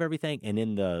staging of everything, and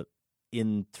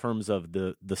in terms of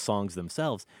the songs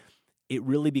themselves, it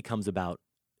really becomes about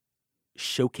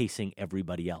showcasing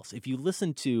everybody else. If you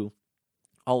listen to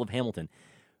all of Hamilton,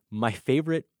 my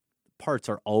favorite parts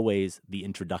are always the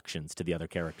introductions to the other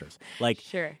characters. Like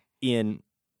in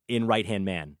Right Hand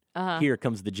Man, here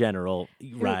comes the general,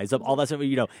 rise up, all that stuff.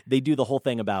 They do the whole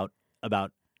thing about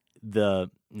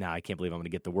the. Now I can't believe I'm going to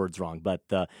get the words wrong, but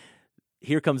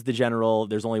here comes the general.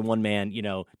 There's only one man,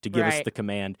 to give us the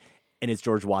command, and it's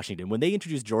George Washington. When they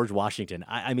introduce George Washington,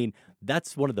 I mean,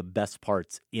 that's one of the best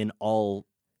parts in all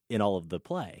of the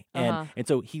play, and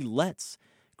so he lets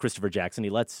Christopher Jackson,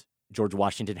 he lets George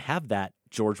Washington have that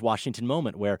George Washington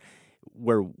moment where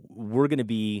we're going to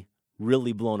be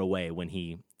really blown away when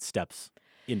he steps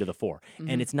into the fore.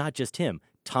 And it's not just him.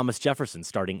 Thomas Jefferson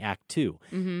starting Act 2.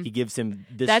 He gives him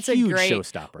this huge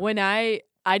showstopper. When I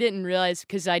didn't realize,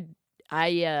 because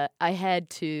I had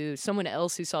to, someone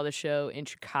else who saw the show in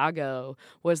Chicago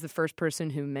was the first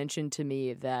person who mentioned to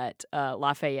me that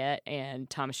Lafayette and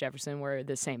Thomas Jefferson were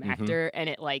the same actor, and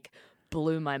it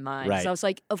blew my mind. Right. So I was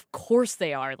like, of course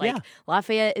they are.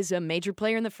 Lafayette is a major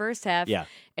player in the first half,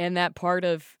 and that part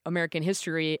of American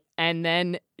history, and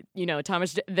then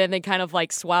Thomas. Then they kind of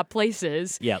swap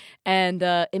places. And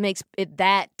it makes it,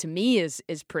 that to me is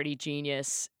pretty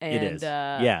genius. And, it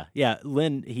is.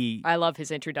 Lynn. I love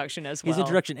his introduction as well. His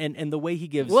introduction and the way he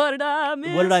gives. What did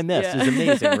I miss? Is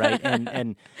amazing, right?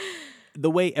 And the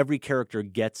way every character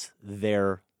gets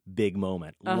their big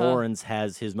moment. Lawrence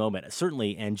has his moment.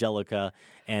 Certainly Angelica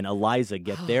and Eliza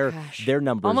get their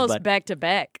numbers. Almost back to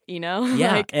back,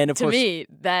 Yeah. And of course, to me,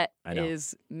 that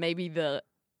is maybe the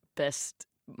best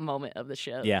moment of the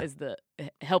show. Yeah. Is the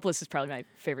Helpless is probably my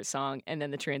favorite song, and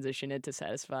then the transition into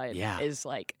Satisfied is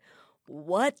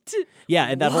what? Yeah,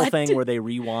 and that whole thing where they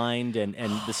rewind and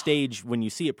the stage, when you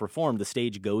see it performed, the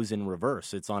stage goes in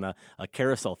reverse. It's on a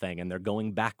carousel thing, and they're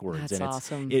going backwards. That's and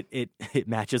awesome. It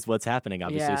matches what's happening,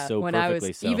 obviously, so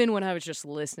perfectly. Even when I was just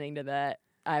listening to that,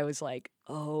 I was like,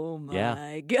 oh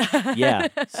my God. Yeah.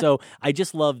 So I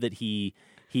just love that he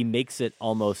makes it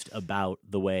almost about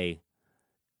the way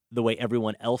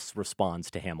everyone else responds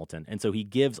to Hamilton. And so he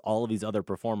gives all of these other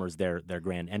performers their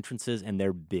grand entrances and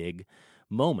their big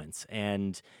moments,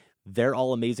 and they're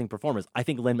all amazing performers. I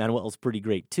think Lin-Manuel is pretty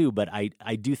great too, but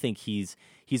I do think he's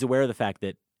aware of the fact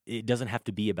that it doesn't have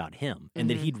to be about him, and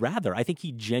that he'd rather. I think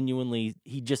he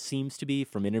just seems to be,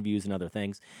 from interviews and other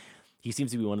things, he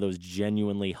seems to be one of those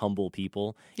genuinely humble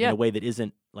people in a way that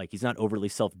isn't he's not overly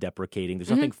self-deprecating. There's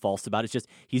nothing false about it. It's just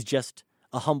he's just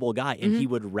a humble guy, and he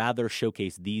would rather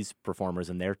showcase these performers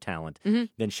and their talent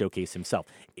than showcase himself.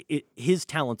 His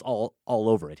talent's all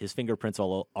over it. His fingerprints are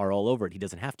all over it. He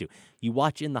doesn't have to. You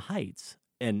watch In the Heights,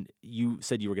 and you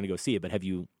said you were going to go see it, but have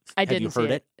you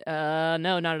heard it? No,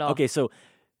 not at all. Okay, so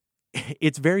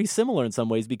it's very similar in some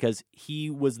ways because he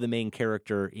was the main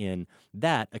character in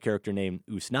that, a character named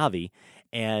Usnavi,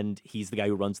 and he's the guy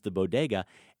who runs the bodega.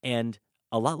 And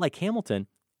a lot like Hamilton,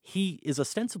 he is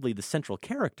ostensibly the central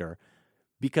character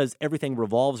because everything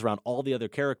revolves around all the other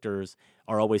characters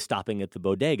are always stopping at the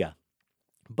bodega.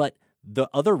 But the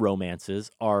other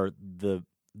romances are the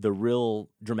real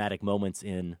dramatic moments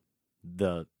in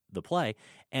the play,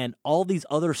 and all these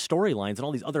other storylines and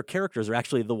all these other characters are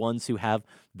actually the ones who have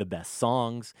the best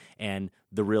songs and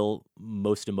the real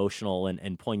most emotional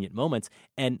and poignant moments,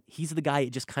 and he's the guy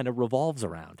it just kind of revolves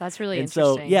around. That's really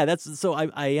interesting. So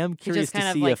I am curious to see if...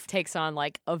 He just kind of takes on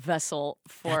like a vessel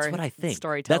for that's what I think.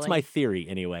 Storytelling. That's my theory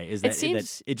anyway, is that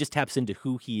it just taps into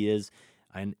who he is,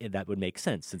 and that would make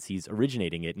sense since he's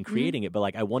originating it and creating it. But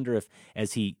like, I wonder if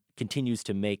as he continues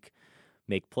to make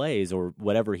plays or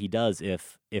whatever he does,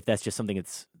 if that's just something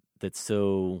that's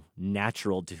so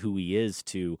natural to who he is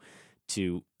to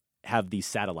have these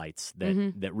satellites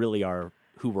that really are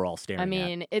who we're all staring at. I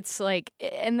mean, it's like,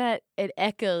 and that it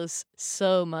echoes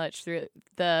so much through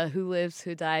the who lives,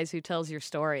 who dies, who tells your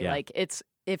story. Yeah. Like, it's,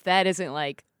 if that isn't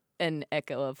like an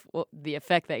echo of the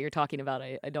effect that you're talking about,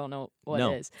 I don't know what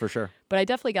it is. For sure. But I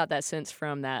definitely got that sense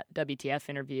from that WTF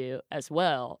interview as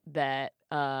well, that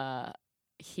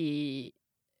he,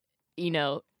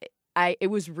 it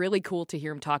was really cool to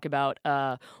hear him talk about,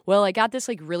 I got this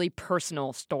like really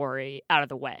personal story out of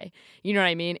the way. You know what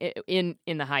I mean? In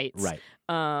the Heights. Right.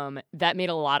 That made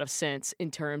a lot of sense in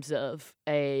terms of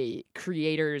a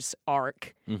creator's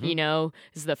arc.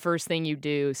 Is the first thing you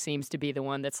do seems to be the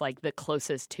one that's like the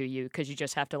closest to you because you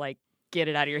just have to like get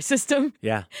it out of your system.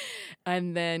 Yeah.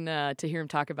 And then to hear him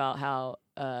talk about how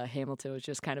Hamilton was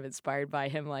just kind of inspired by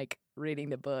him like reading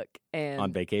the book and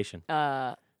on vacation.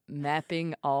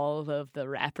 Mapping all of the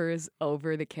rappers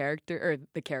over the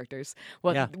characters,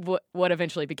 what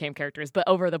eventually became characters, but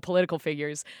over the political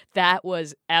figures. That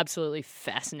was absolutely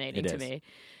fascinating to me.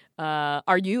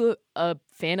 Are you a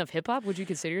fan of hip hop? Would you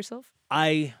consider yourself?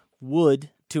 I would,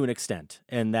 to an extent,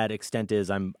 and that extent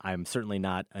is I'm certainly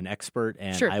not an expert,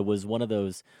 and sure. I was one of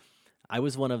those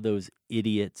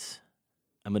idiots.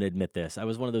 I'm going to admit this. I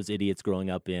was one of those idiots growing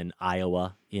up in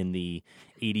Iowa in the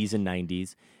 80s and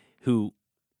 90s who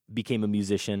became a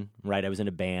musician, right? I was in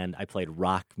a band. I played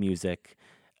rock music.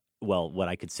 Well, what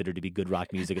I considered to be good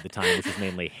rock music at the time, which was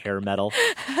mainly hair metal.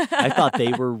 I thought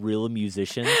they were real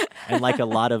musicians. And like a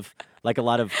lot of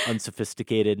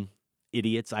unsophisticated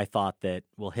idiots, I thought that,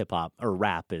 well, hip hop or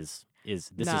rap this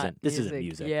isn't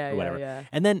music or whatever. Yeah.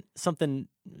 And then something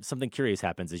curious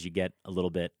happens as you get a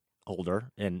little bit older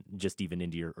and just even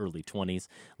into your early 20s,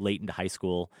 late into high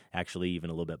school, actually even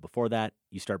a little bit before that,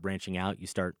 you start branching out, you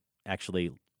start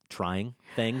actually trying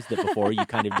things that before you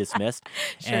kind of dismissed.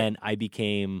 Sure. And I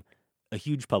became a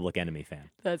huge Public Enemy fan.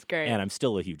 That's great. And I'm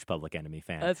still a huge Public Enemy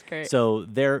fan. That's great. So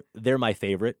they're my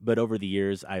favorite, but over the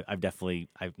years I've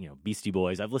Beastie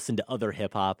Boys, I've listened to other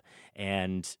hip hop,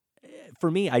 and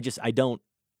for me I guess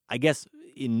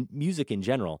in music in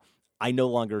general, I no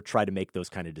longer try to make those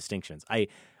kind of distinctions. I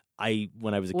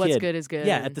when I was a kid, what's good is good.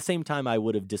 Yeah, at the same time I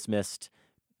would have dismissed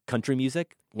country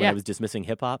music when I was dismissing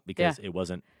hip hop because it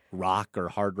wasn't rock or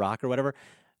hard rock or whatever.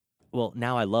 Well,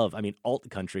 now alt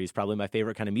country is probably my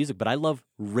favorite kind of music, but I love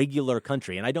regular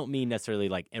country. And I don't mean necessarily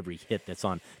like every hit that's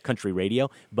on country radio,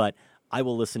 but I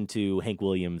will listen to Hank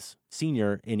Williams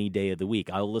Sr. any day of the week.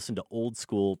 I will listen to old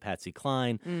school Patsy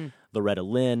Cline, Loretta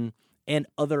Lynn, and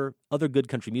other good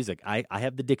country music. I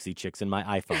have the Dixie Chicks in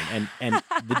my iPhone, and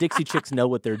the Dixie Chicks know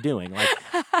what they're doing.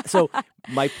 So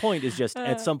my point is just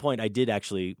at some point I did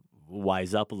actually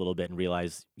wise up a little bit and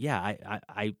realize,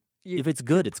 if it's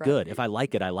good, it's good. If I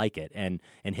like it, I like it. And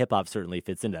hip hop certainly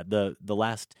fits into that. The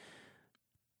last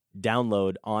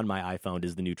download on my iPhone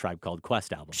is the new Tribe Called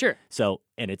Quest album. Sure. So,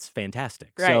 and it's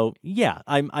fantastic. Right. So yeah,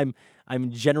 I'm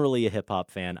generally a hip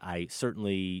hop fan. I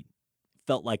certainly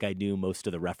felt like I knew most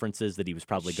of the references that he was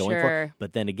probably going for.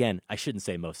 But then again, I shouldn't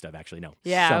say most of, actually, no.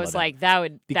 Yeah, I was like,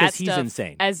 because he's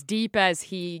insane. As deep as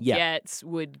he gets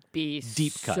would be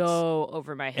deep cuts. So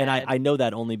over my head. And I know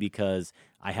that only because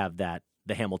I have the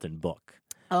Hamilton book.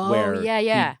 Oh, where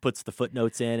yeah. he puts the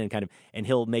footnotes in and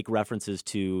he'll make references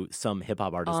to some hip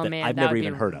hop artists that I've never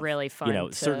even heard of. Really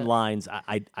fun. Certain lines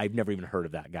I've never even heard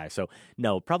of that guy. So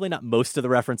no, probably not most of the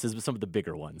references, but some of the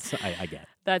bigger ones I get.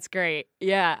 That's great.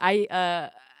 Yeah,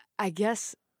 I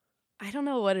guess I don't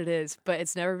know what it is, but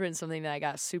it's never been something that I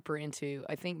got super into.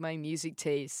 I think my music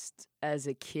taste as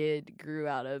a kid grew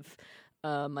out of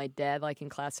my dad liking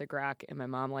classic rock and my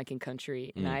mom liking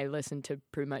country, and I listened to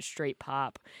pretty much straight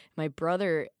pop. My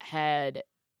brother had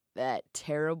that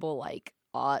terrible like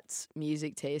aughts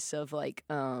music taste of like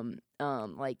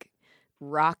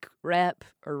rock rap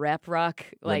or rap rock,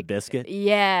 like Biscuit.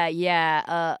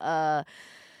 Yeah.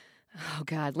 Oh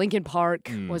God, Linkin Park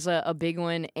was a big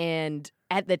one, and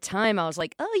at the time I was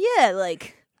like, oh yeah,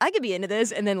 like I could be into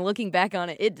this, and then looking back on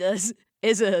it, it does.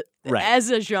 As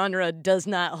a genre does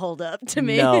not hold up to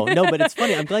me. No, but it's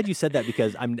funny. I'm glad you said that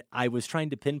because I was trying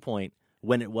to pinpoint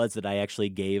when it was that I actually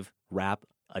gave rap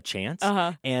a chance,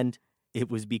 and it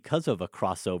was because of a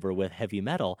crossover with heavy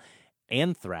metal.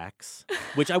 Anthrax,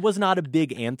 which I was not a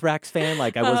big Anthrax fan.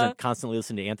 Like, I wasn't constantly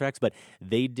listening to Anthrax, but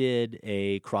they did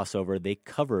a crossover. They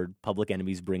covered Public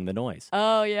Enemy's Bring the Noise.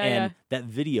 Oh, yeah, and that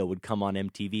video would come on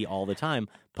MTV all the time,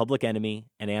 Public Enemy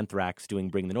and Anthrax doing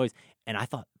Bring the Noise. And I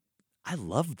thought, I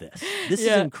love this. This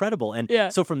is incredible. And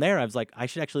so from there, I was like, I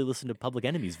should actually listen to Public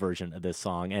Enemy's version of this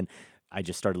song. And I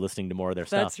just started listening to more of their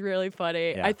stuff. That's really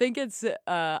funny. Yeah. I think it's,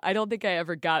 I don't think I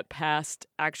ever got past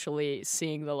actually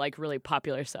seeing the like really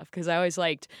popular stuff. Because I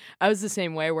was the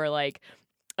same way where like,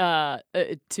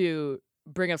 to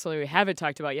bring up something we haven't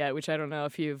talked about yet, which I don't know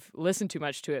if you've listened too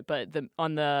much to it, but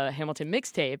on the Hamilton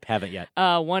mixtape. Haven't yet.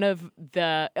 One of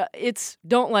the,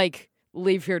 don't like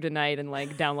leave here tonight and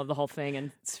like download the whole thing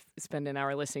and spend an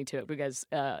hour listening to it because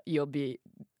you'll be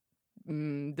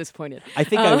disappointed. I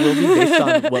think I will be based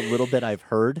on what little bit I've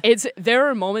heard. There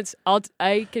are moments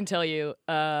I can tell you.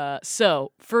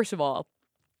 So first of all,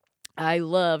 I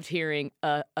loved hearing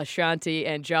Ashanti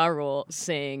and Ja Rule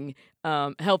sing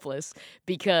 "Helpless"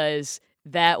 because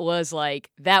that was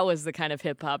the kind of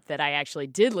hip hop that I actually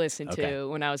did listen to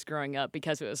when I was growing up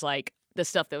because it was like the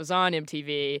stuff that was on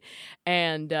MTV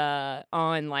and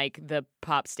on like the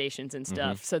pop stations and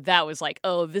stuff. So that was like,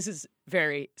 oh, this is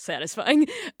very satisfying.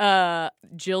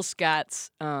 Jill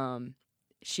Scott's,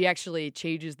 she actually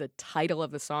changes the title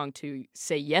of the song to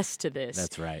 "Say Yes to This."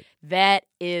 That's right. That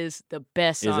is the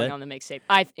best song on the mixtape,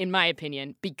 in my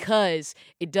opinion, because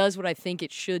it does what I think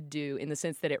it should do in the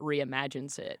sense that it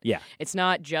reimagines it. Yeah. It's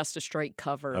not just a straight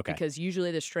cover because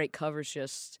usually the straight cover's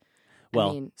just,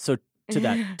 so to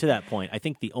that point, I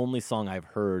think the only song I've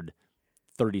heard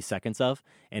 30 seconds of,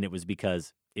 and it was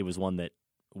because it was one that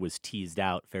was teased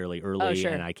out fairly early,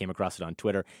 and I came across it on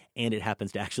Twitter, and it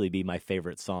happens to actually be my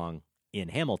favorite song in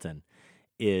Hamilton,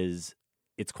 is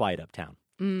 "It's Quiet Uptown."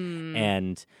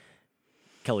 And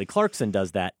Kelly Clarkson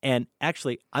does that. And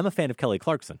actually, I'm a fan of Kelly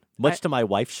Clarkson, much to my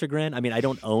wife's chagrin. I mean, I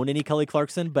don't own any Kelly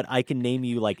Clarkson, but I can name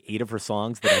you like 8 of her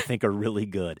songs that I think are really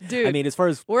good. Dude, I mean, as far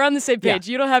as we're on the same page.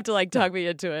 You don't have to like talk me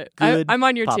into it. I'm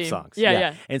on your pop team. Songs.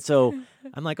 Yeah. And so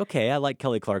I'm like, okay, I like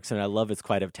Kelly Clarkson. I love "It's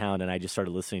Quiet Uptown," and I just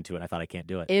started listening to it. And I thought, I can't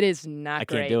do it. It is not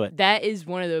great. I can't do it. That is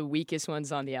one of the weakest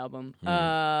ones on the album.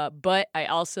 But I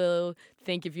also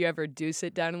think if you ever do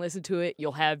sit down and listen to it,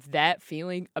 you'll have that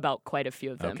feeling about quite a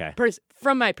few of them. Okay.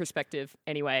 From my perspective,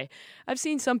 anyway. I've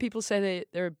seen some people say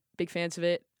they're big fans of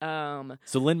it.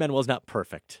 So Lin-Manuel's not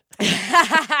perfect.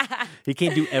 He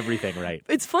can't do everything right.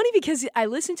 It's funny because I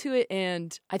listened to it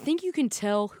and I think you can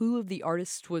tell who of the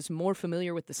artists was more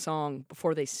familiar with the song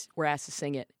before they were asked to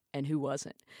sing it and who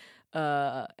wasn't.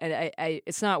 And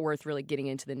it's not worth really getting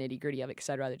into the nitty-gritty of it because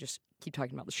I'd rather just keep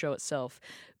talking about the show itself.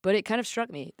 But it kind of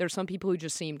struck me. There were some people who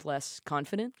just seemed less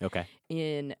confident.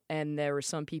 And there were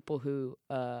some people who,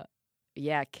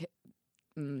 that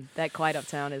 "Quiet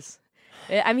Uptown" is...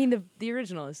 I mean, the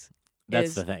original is the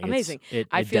thing. Amazing. It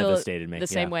feel devastated me. The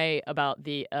same way about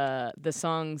the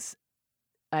songs.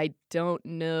 I don't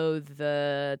know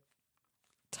the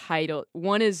title.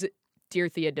 One is "Dear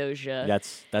Theodosia."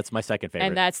 That's my second favorite.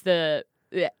 And that's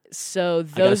so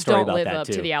those don't live up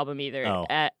to the album either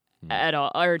at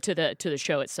all, or to the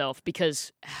show itself,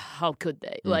 because how could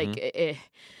they? Like,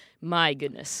 my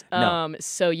goodness. No.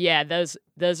 So yeah, those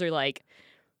are like,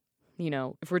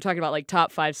 if we're talking about like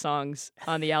top 5 songs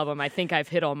on the album, I think I've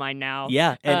hit all mine now.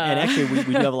 Yeah, and actually we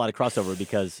do have a lot of crossover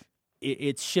because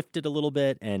it's shifted a little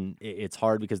bit, and it's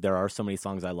hard because there are so many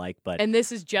songs I like. And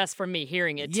this is just from me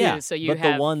hearing it too. Yeah, so you but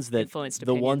have the ones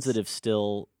that have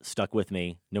still stuck with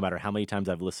me, no matter how many times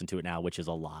I've listened to it now, which is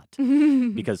a lot,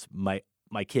 because my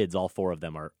kids, all 4 of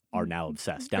them are now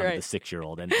obsessed, down to the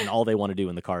 6-year-old, and all they want to do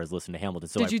in the car is listen to Hamilton.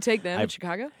 So did you take them in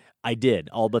Chicago? I did,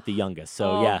 all but the youngest.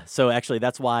 So yeah, so actually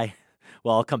that's why.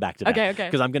 Well, I'll come back to that. Okay.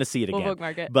 Because I'm going to see it again. We'll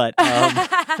bookmark it. But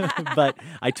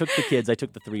I took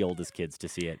the 3 oldest kids to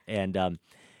see it, and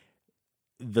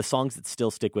the songs that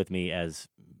still stick with me as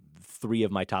 3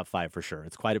 of my top 5 for sure.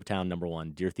 It's "Quiet Uptown" number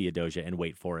 1, "Dear Theodosia," and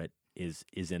wait for it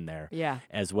is in there Yeah.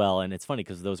 as well. And it's funny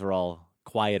because those are all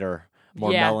quieter,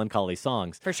 more Yeah. melancholy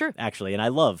songs. For sure. Actually. And I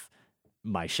love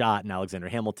My Shot and Alexander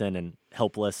Hamilton and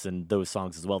Helpless and those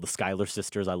songs as well. The Schuyler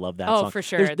Sisters, I love that song. Oh, for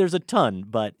sure. There's a ton,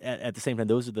 but at the same time,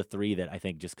 those are the three that I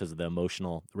think just because of the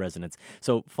emotional resonance.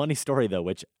 So funny story, though,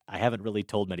 which I haven't really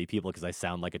told many people because I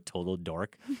sound like a total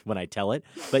dork when I tell it.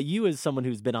 But you, as someone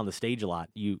who's been on the stage a lot,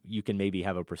 you can maybe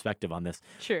have a perspective on this.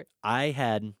 Sure. I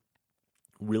had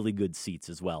really good seats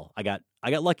as well. I got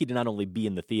lucky to not only be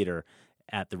in the theater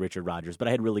at the Richard Rodgers, but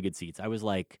I had really good seats. I was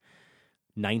like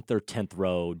 9th or 10th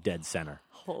row dead center.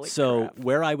 Holy so crap.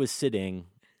 where I was sitting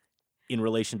in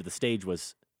relation to the stage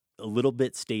was a little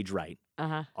bit stage right,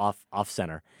 off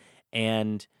center.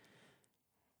 And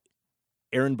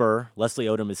Aaron Burr, Leslie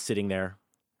Odom is sitting there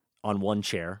on one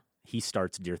chair. He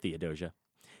starts Dear Theodosia.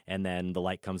 And then the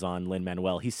light comes on,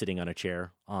 Lin-Manuel, he's sitting on a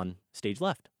chair on stage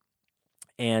left.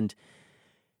 And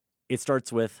it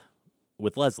starts with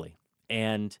Leslie.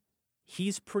 And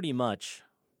he's pretty much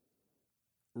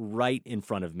right in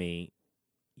front of me,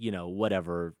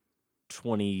 whatever,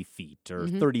 20 feet or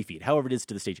 30 feet, however it is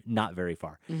to the stage, not very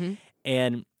far. Mm-hmm.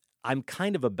 And I'm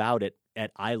kind of about it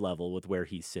at eye level with where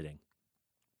he's sitting.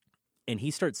 And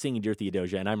he starts singing Dear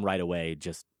Theodosia, and I'm right away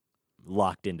just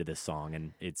locked into this song.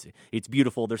 And it's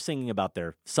beautiful. They're singing about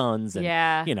their sons. And,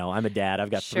 I'm a dad.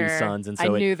 I've got three sons. And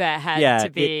so I knew that had to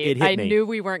be. It hit me. I knew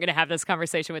we weren't going to have this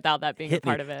conversation without that being a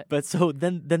part of it. But so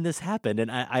then this happened. And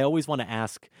I always want to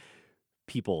ask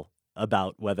people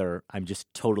about whether I'm just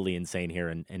totally insane here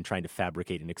and trying to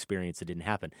fabricate an experience that didn't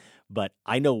happen. But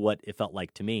I know what it felt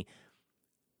like to me.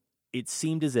 It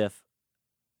seemed as if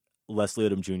Leslie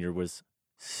Odom Jr. was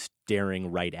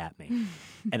staring right at me.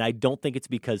 And I don't think it's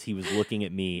because he was looking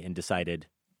at me and decided,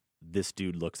 this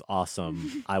dude looks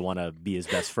awesome, I want to be his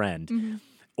best friend,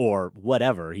 or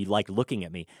whatever. He liked looking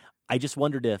at me. I just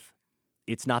wondered if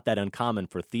it's not that uncommon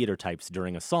for theater types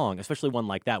during a song, especially one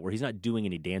like that, where he's not doing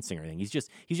any dancing or anything. He's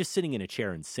just sitting in a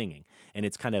chair and singing, and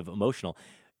it's kind of emotional.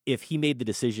 If he made the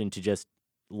decision to just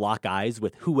lock eyes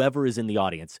with whoever is in the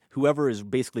audience, whoever is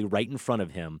basically right in front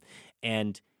of him,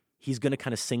 and he's going to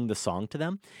kind of sing the song to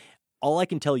them, all I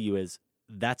can tell you is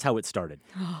that's how it started.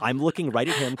 I'm looking right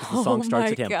at him because the song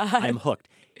starts at him. God. I'm hooked.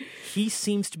 He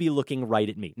seems to be looking right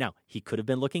at me. Now, he could have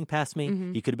been looking past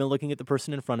me. He could have been looking at the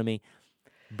person in front of me.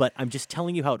 But I'm just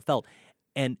telling you how it felt.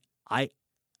 And I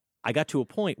got to a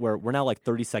point where we're now like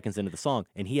 30 seconds into the song,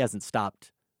 and he hasn't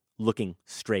stopped looking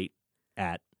straight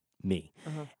at me.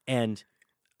 And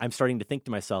I'm starting to think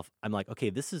to myself, I'm like, okay,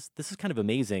 this is kind of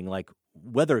amazing. Like,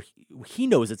 whether he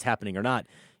knows it's happening or not,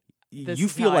 you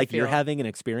feel like you're having an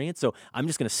experience. So I'm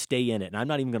just going to stay in it. And I'm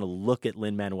not even going to look at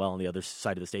Lin-Manuel on the other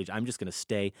side of the stage. I'm just going to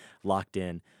stay locked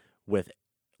in with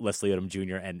Leslie Odom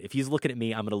Jr. And if he's looking at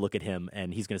me, I'm going to look at him,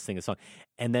 and he's going to sing a song.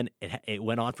 And then it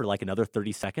went on for like another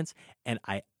 30 seconds. And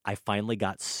I finally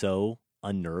got so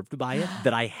unnerved by it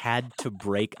that I had to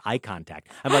break eye contact.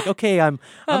 I'm like, okay, I'm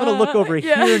going to look over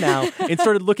here now, and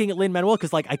started looking at Lin-Manuel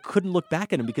because like I couldn't look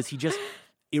back at him because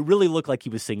it really looked like he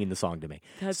was singing the song to me.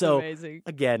 That's so, amazing.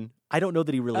 Again, I don't know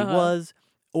that he really was,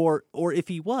 or if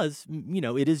he was,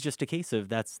 it is just a case of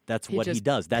that's what he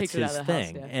does. That's his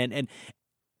thing. House,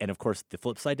 And of course, the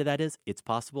flip side to that is it's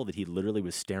possible that he literally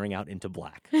was staring out into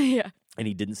black. And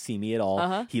he didn't see me at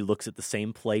all. He looks at the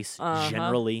same place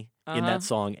generally in that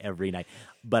song every night.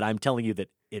 But I'm telling you that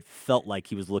it felt like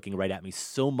he was looking right at me,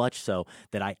 so much so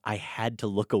that I had to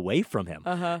look away from him.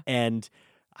 And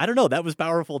I don't know, that was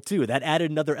powerful too. That added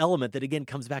another element that, again,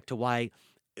 comes back to why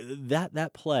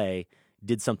that play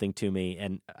did something to me.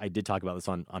 And I did talk about this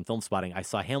on Film Spotting. I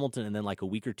saw Hamilton, and then like a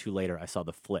week or two later, I saw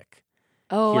The Flick.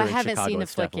 Oh, I haven't seen The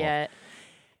Flick yet.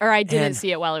 Or I didn't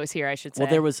see it while I was here, I should say.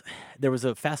 Well, there was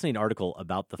a fascinating article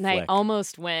about The Flick. I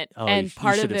almost went, and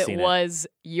part of it was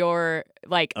your,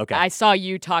 like, okay. I saw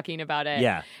you talking about it.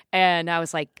 Yeah. And I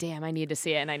was like, damn, I need to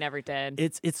see it, and I never did.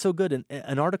 It's so good. And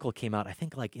an article came out, I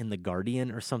think, like in The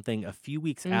Guardian or something, a few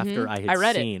weeks after I had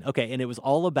read seen. Okay, and it was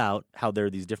all about how there are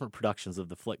these different productions of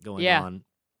The Flick going on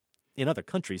in other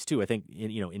countries, too. I think,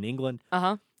 in England,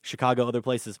 Chicago, other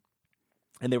places.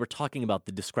 And they were talking about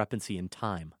the discrepancy in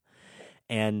time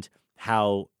and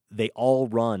how they all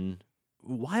run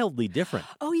wildly different.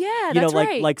 Oh, yeah, that's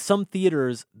right. Like some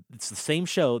theaters, it's the same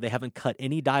show. They haven't cut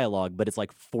any dialogue, but it's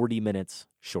like 40 minutes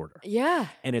shorter. Yeah.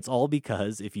 And it's all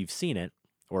because if you've seen it,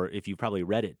 or if you've probably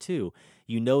read it too,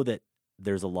 you know that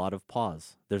there's a lot of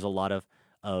pause. There's a lot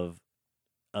of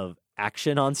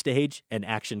action on stage, and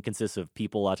action consists of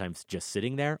people a lot of times just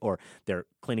sitting there, or they're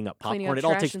cleaning up popcorn. Cleaning up it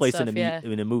all trash takes and place stuff,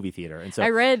 in a movie theater. And so I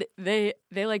read they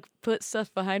like put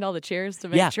stuff behind all the chairs to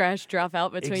make trash drop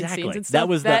out between scenes and stuff.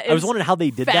 I was wondering how they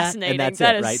did that, and that's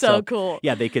that it, is right? so cool.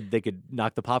 Yeah, they could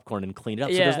knock the popcorn and clean it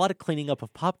up. So there's a lot of cleaning up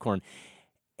of popcorn.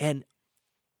 And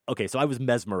okay, so I was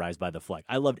mesmerized by the flick.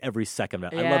 I loved every second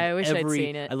of it. Yeah, I wish I'd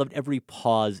seen it. I loved every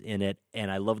pause in it,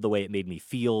 and I loved the way it made me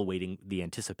feel, waiting the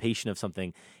anticipation of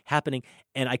something happening.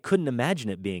 And I couldn't imagine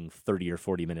it being 30 or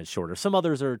 40 minutes shorter. Some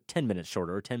others are 10 minutes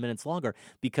shorter or 10 minutes longer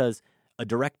because a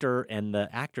director and the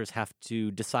actors have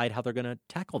to decide how they're going to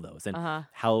tackle those and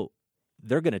how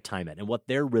they're going to time it and what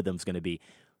their rhythm's going to be.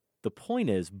 The point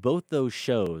is, both those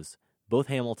shows, both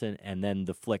Hamilton and then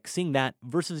the flick, seeing that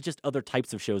versus just other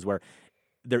types of shows where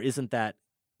there isn't that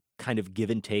kind of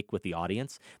give and take with the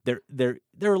audience. There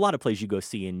are a lot of plays you go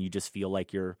see and you just feel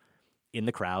like you're in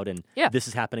the crowd and this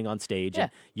is happening on stage and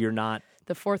you're not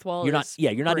the fourth wall.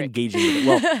 You're not engaging with it.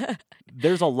 Well,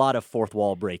 there's a lot of fourth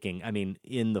wall breaking. I mean,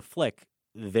 in the flick,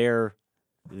 they're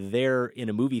in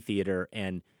a movie theater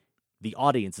and the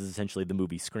audience is essentially the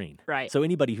movie screen. Right. So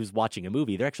anybody who's watching a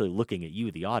movie, they're actually looking at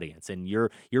you, the audience, and you're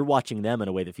watching them in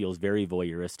a way that feels very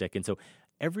voyeuristic. And so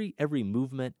every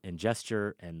movement and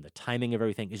gesture and the timing of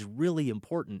everything is really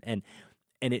important. And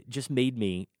it just made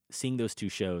me, seeing those two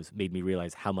shows, made me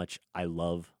realize how much I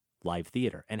love live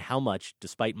theater and how much,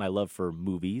 despite my love for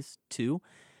movies too,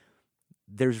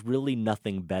 there's really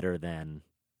nothing better than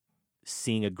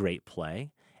seeing a great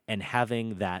play and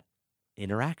having that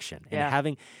interaction and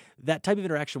having that type of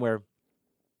interaction where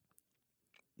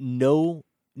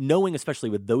knowing, especially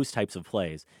with those types of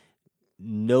plays,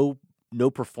 no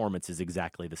performance is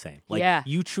exactly the same. Like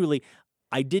you truly,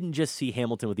 I didn't just see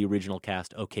Hamilton with the original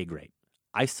cast. Okay, great.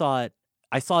 I saw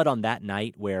it on that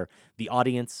night where the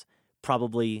audience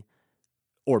probably,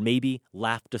 or maybe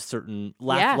laughed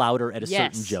louder at a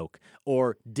certain joke,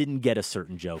 or didn't get a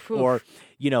certain joke, or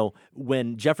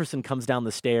when Jefferson comes down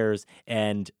the stairs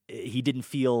and he didn't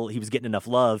feel he was getting enough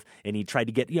love, and he tried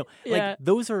to get like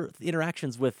those are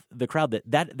interactions with the crowd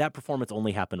that performance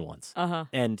only happened once,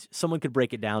 and someone could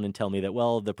break it down and tell me that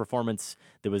the performance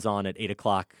that was on at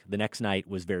 8:00 the next night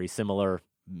was very similar,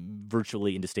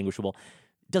 virtually indistinguishable.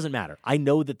 Doesn't matter. I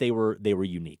know that they were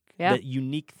unique. That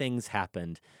unique things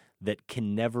happened that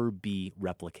can never be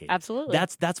replicated. Absolutely.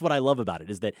 That's what I love about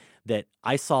it, is that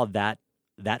I saw that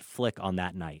flick on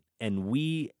that night, and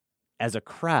we as a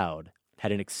crowd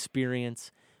had an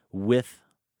experience with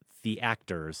the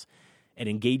actors and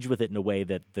engaged with it in a way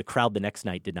that the crowd the next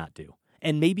night did not do.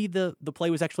 And maybe the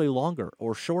play was actually longer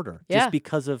or shorter just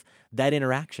because of that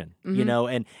interaction,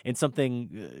 and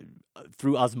something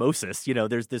through osmosis,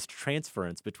 there's this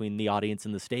transference between the audience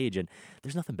and the stage, and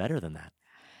there's nothing better than that.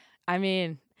 I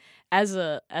mean, as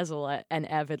an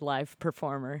avid live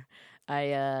performer,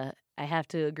 I have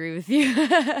to agree with you.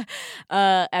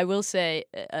 I will say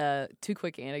 2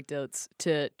 quick anecdotes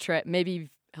to try maybe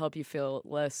help you feel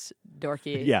less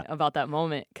dorky about that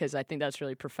moment, because I think that's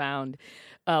really profound.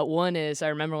 One is, I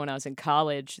remember when I was in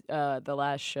college, the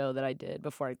last show that I did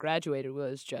before I graduated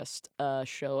was just a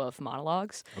show of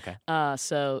monologues. Okay.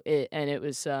 It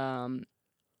was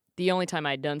the only time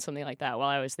I'd done something like that while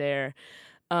I was there.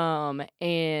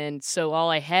 And so all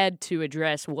I had to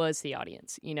address was the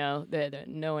audience, that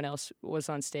no one else was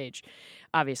on stage,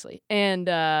 obviously.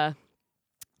 And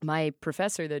my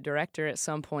professor, the director, at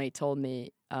some point told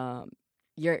me,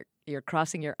 you're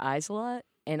crossing your eyes a lot,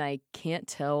 and I can't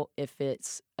tell if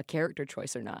it's a character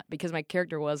choice or not, because my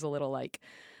character was a little like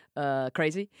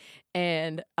crazy.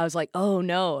 And I was like, oh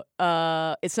no,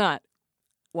 it's not.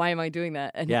 Why am I doing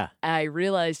that? And I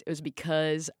realized it was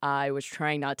because I was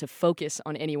trying not to focus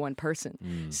on any one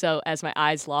person. So as my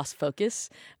eyes lost focus,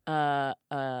 I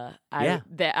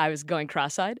was going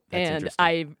cross-eyed. And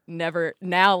I never,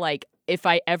 now, like, if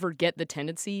I ever get the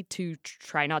tendency to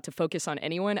try not to focus on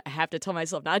anyone, I have to tell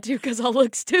myself not to, because I'll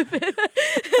look stupid.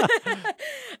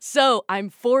 So I'm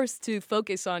forced to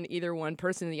focus on either one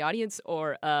person in the audience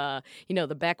or,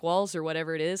 the back walls or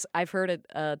whatever it is. I've heard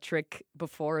a trick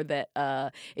before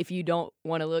that if you don't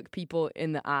want to look people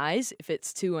in the eyes, if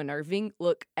it's too unnerving,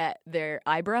 look at their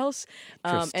eyebrows,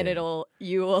 and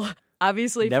you will.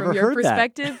 Obviously, from your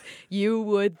perspective, you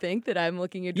would think that I'm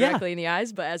looking you directly in the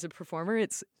eyes, but as a performer,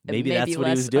 it's maybe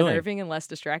less unnerving and less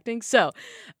distracting. So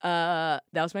that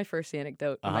was my first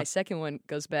anecdote. My second one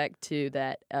goes back to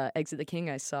that Exit the King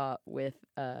I saw with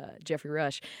Jeffrey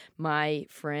Rush. My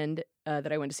friend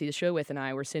that I went to see the show with and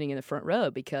I were sitting in the front row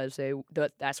because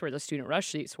that's where the student rush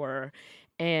seats were.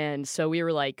 And so we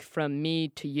were like from me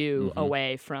to you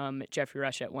away from Jeffrey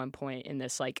Rush at one point in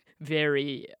this like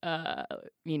very,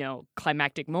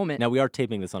 climactic moment. Now, we are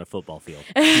taping this on a football field.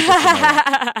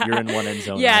 You're in one end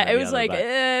zone. Yeah, it was like,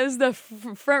 it was the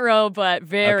front row, but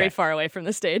very far away from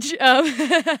the stage.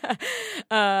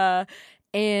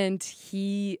 And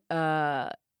he,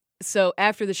 so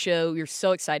after the show, we were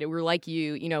so excited. We were like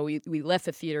you, we left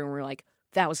the theater and we were like,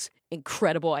 that was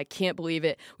incredible. I can't believe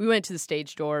it. We went to the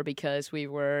stage door because we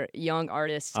were young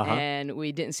artists and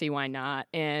we didn't see why not.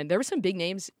 And there were some big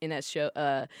names in that show.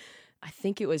 I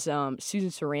think it was Susan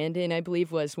Sarandon, I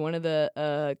believe, was one of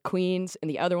the queens. And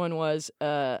the other one was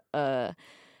another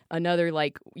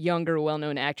like younger,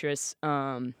 well-known actress.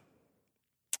 I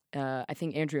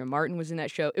think Andrea Martin was in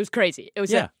that show. It was crazy.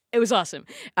 It was awesome.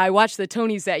 I watched the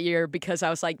Tonys that year because I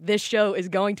was like, this show is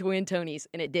going to win Tonys,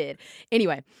 and it did.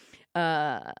 Anyway,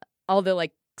 all the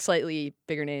like slightly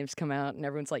bigger names come out, and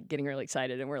everyone's like getting really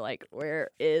excited, and we're like,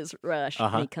 where is Rush?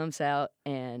 And he comes out,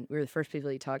 and we were the first people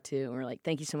he talked to, and we're like,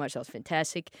 thank you so much, that was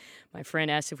fantastic. My friend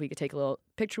asked if we could take a little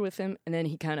picture with him, and then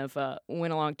he kind of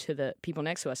went along to the people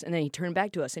next to us, and then he turned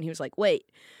back to us, and he was like, wait,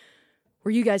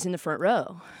 were you guys in the front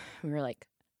row? And we were like,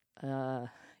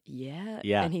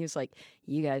 yeah. And he was like,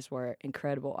 you guys were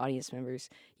incredible audience members.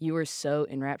 You were so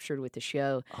enraptured with the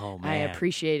show. Oh, man. I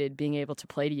appreciated being able to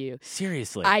play to you.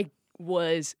 Seriously.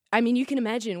 You can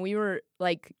imagine we were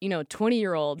like,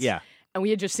 20-year-olds. Yeah. And we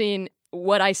had just seen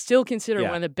what I still consider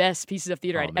one of the best pieces of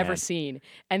theater I'd ever seen.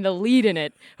 And the lead in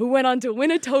it, who went on to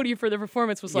win a Tony for the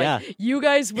performance, was like, you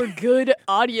guys were good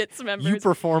audience members. You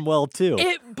perform well, too.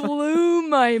 It blew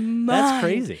my mind. That's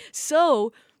crazy.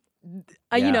 So...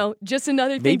 just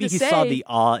another thing maybe to say. Maybe he saw the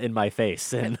awe in my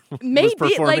face and maybe, was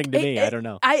performing to me. I don't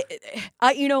know.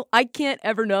 I can't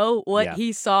ever know what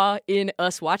he saw in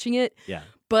us watching it. Yeah.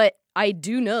 But I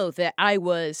do know that I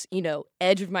was,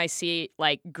 edge of my seat,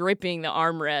 like gripping the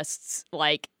armrests,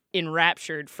 like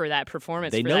enraptured for that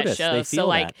performance for notice, that show. They feel so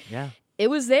like, that. Yeah. It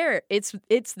was there. It's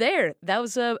there. That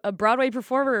was a Broadway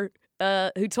performer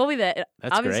who told me that.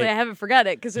 That's obviously great. I haven't forgot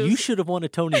it because You should have won a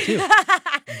Tony too.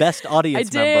 Best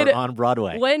audience member on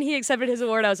Broadway. When he accepted his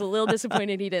award, I was a little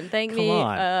disappointed he didn't thank me.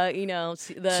 On.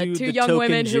 The two the young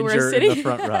women who were sitting in the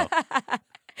front row.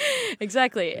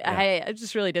 Exactly. Yeah. I'm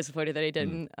just really disappointed that he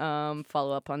didn't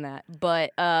follow up on that.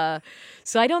 But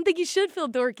so I don't think you should feel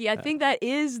dorky. I think that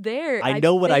is there. I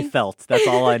know what I felt. That's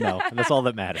all I know. That's all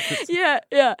that matters. Yeah.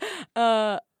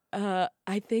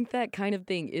 I think that kind of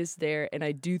thing is there, and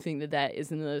I do think that is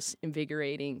the most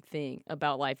invigorating thing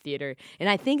about live theater. And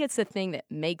I think it's the thing that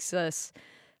makes us,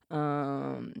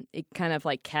 it kind of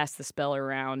like casts the spell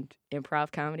around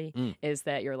improv comedy, is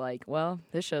that you're like, well,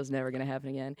 this show's never going to happen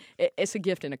again. It's a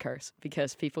gift and a curse,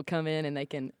 because people come in and they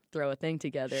can throw a thing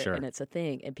together, and it's a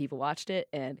thing, and people watched it,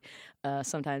 and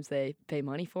sometimes they pay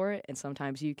money for it, and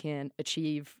sometimes you can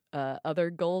achieve other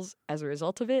goals as a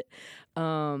result of it.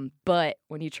 But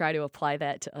when you try to apply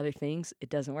that to other things, it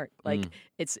doesn't work. Like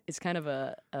it's kind of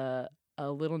a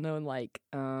little known like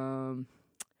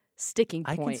sticking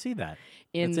point. I can see that.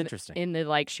 That's interesting. In the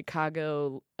like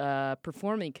Chicago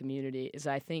performing community, is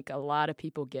I think a lot of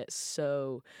people get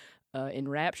so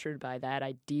enraptured by that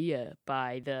idea,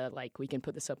 by the like, we can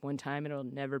put this up one time and it'll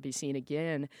never be seen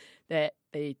again, that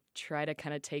they try to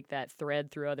kind of take that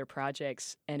thread through other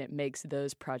projects, and it makes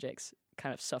those projects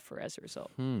kind of suffer as a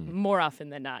result. More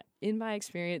often than not, in my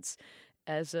experience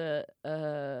as a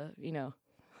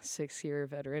 6-year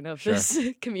veteran of this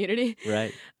community.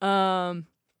 Right.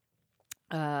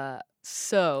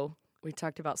 So we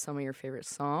talked about some of your favorite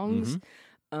songs.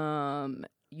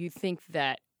 You think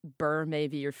that Burr may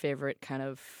be your favorite kind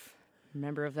of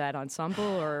member of that ensemble,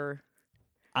 or?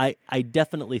 I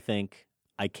definitely think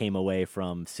I came away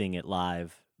from seeing it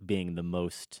live being the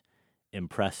most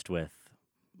impressed with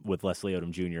Leslie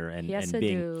Odom Jr. and he has to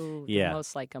being do the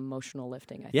most like emotional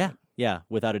lifting. I think. Yeah,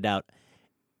 without a doubt.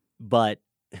 But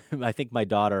I think my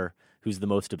daughter, who's the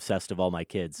most obsessed of all my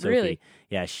kids, Sophie, really?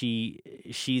 Yeah,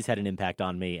 she's had an impact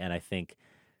on me, and I think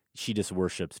she just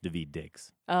worships Daveed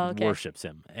Diggs. Oh, okay. Worships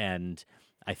him, and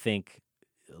I think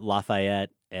Lafayette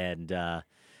and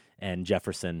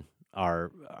Jefferson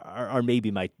are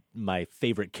maybe my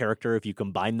favorite character if you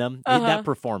combine them. That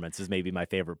performance is maybe my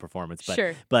favorite performance.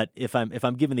 But but if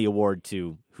I'm giving the award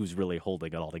to who's really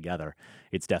holding it all together,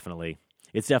 it's definitely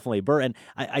Burr. And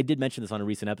I did mention this on a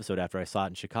recent episode after I saw it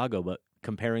in Chicago, but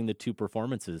comparing the two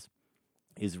performances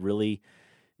is really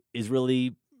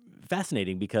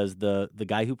fascinating, because the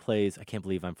guy who plays, I can't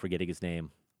believe I'm forgetting his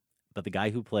name, but the guy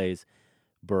who plays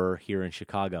Burr here in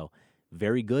Chicago,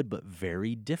 very good, but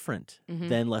very different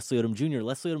than Leslie Odom Jr.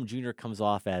 Leslie Odom Jr. comes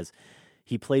off as,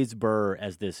 he plays Burr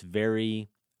as this very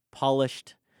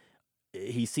polished.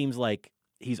 He seems like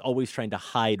he's always trying to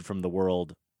hide from the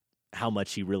world how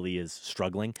much he really is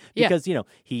struggling. Because,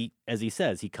 he, as he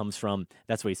says, he comes from,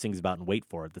 that's what he sings about in Wait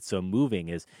For It, that's so moving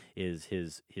is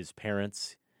his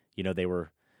parents,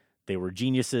 they were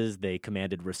geniuses, they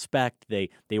commanded respect, they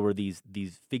were these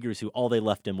figures who all they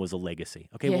left him was a legacy.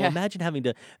 Okay, well, imagine having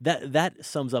to, that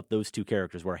sums up those two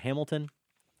characters, where Hamilton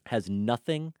has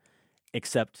nothing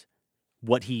except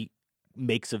what he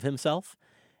makes of himself.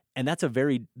 And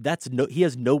he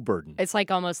has no burden. It's like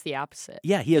almost the opposite.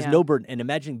 Yeah, he has no burden. And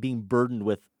imagine being burdened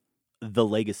with the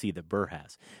legacy that Burr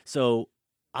has. So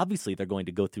obviously they're going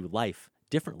to go through life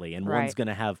differently. And one's going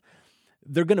to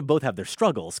they're going to both have their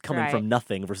struggles coming from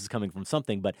nothing versus coming from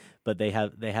something, but they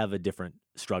have a different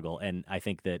struggle. And I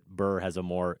think that Burr has a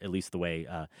more, at least the way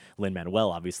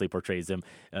Lin-Manuel obviously portrays him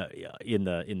in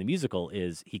the musical,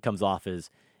 is he comes off as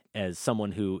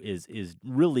someone who is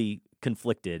really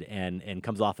conflicted and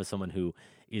comes off as someone who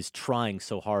is trying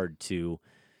so hard to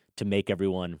make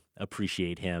everyone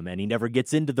appreciate him, and he never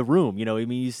gets into the room.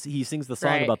 He sings the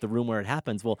song about the room where it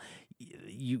happens. Well,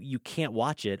 you can't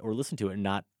watch it or listen to it and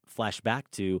not flash back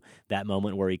to that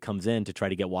moment where he comes in to try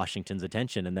to get Washington's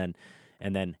attention, and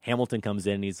then Hamilton comes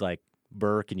in and he's like,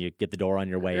 Burr, can you get the door on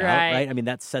your way out? Right? I mean,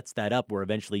 that sets that up where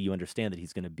eventually you understand that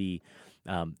he's going to be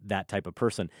that type of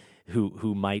person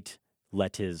who might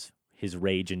let his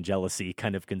rage and jealousy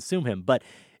kind of consume him. But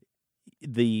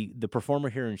the performer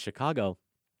here in Chicago,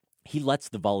 he lets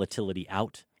the volatility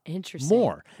out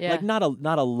more. Yeah. Like not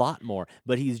a lot more,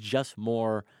 but he's just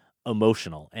more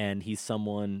emotional, and he's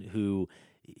someone who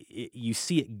you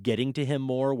see it getting to him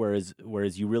more, whereas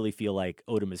you really feel like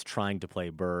Odom is trying to play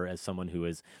Burr as someone who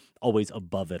is always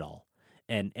above it all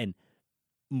and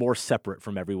more separate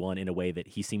from everyone in a way that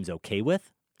he seems okay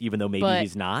with, even though maybe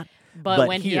he's not. But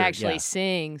when he actually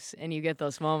sings and you get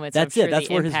those moments, that's I'm sure That's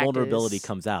where his impact vulnerability is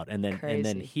comes out. And then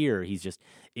crazy. Here he's just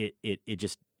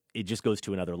it just goes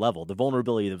to another level. The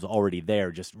vulnerability that was already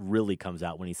there just really comes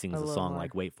out when he sings a song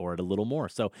like Wait For It a little more.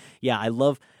 So yeah, I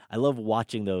love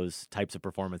watching those types of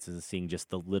performances and seeing just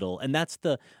the little, and that's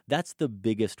the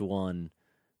biggest one,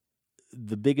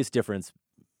 the biggest difference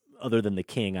other than the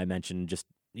King I mentioned. Just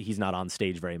he's not on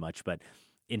stage very much, but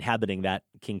inhabiting that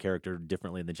King character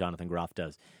differently than Jonathan Groff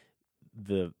does.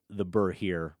 The Burr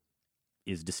here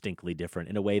is distinctly different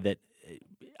in a way that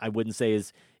I wouldn't say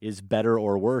is better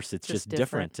or worse. It's just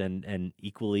different and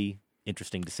equally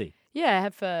interesting to see. Yeah, I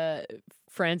have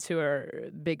friends who are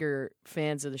bigger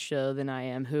fans of the show than I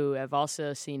am who have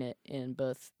also seen it in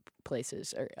both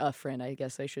places, or a friend, I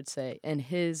guess I should say. And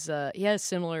he had a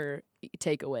similar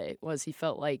takeaway, was he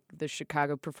felt like the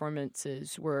Chicago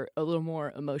performances were a little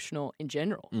more emotional in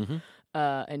general. Mm-hmm.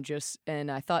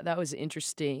 And I thought that was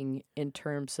interesting in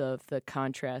terms of the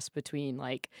contrast between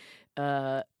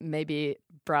maybe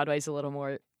Broadway's a little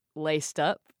more laced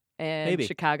up and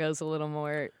Chicago's a little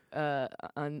more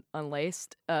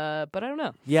unlaced. But I don't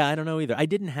know. Yeah, I don't know either. I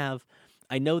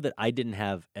know that I didn't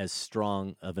have as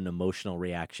strong of an emotional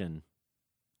reaction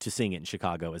to seeing it in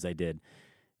Chicago as I did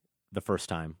the first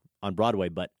time on Broadway,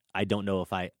 but I don't know if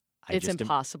it's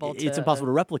impossible to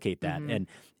replicate that. Mm-hmm.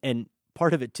 And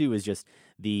part of it too is just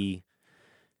the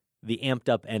amped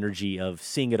up energy of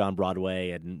seeing it on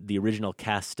Broadway and the original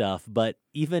cast stuff, but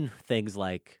even things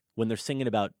like when they're singing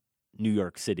about New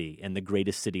York City and the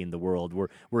greatest city in the world,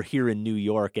 we're here in New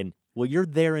York, and well, you're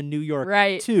there in New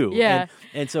York too. Yeah.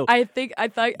 And so I think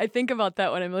about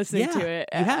that when I'm listening to it.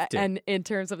 You have to. And in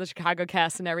terms of the Chicago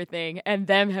cast and everything, and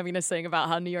them having to sing about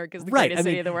how New York is the greatest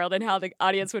city in the world and how the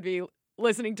audience would be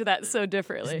listening to that so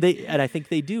differently. And I think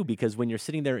they do, because when you're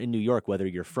sitting there in New York, whether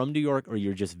you're from New York or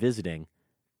you're just visiting,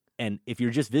 and if you're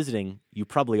just visiting, you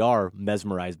probably are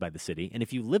mesmerized by the city. And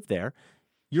if you live there,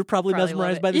 you're probably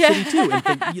mesmerized by the city too. And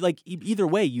think, either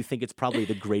way, you think it's probably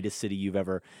the greatest city you've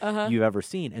ever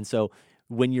seen. And so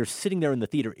when you're sitting there in the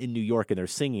theater in New York and they're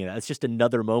singing it, it's just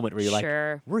another moment where you're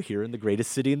like, we're here in the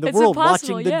greatest city in the world,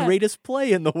 watching the greatest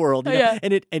play in the world. You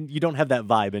know? And you don't have that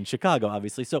vibe in Chicago,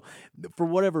 obviously. So for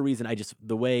whatever reason,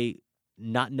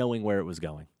 not knowing where it was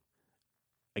going.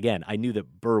 Again, I knew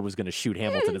that Burr was going to shoot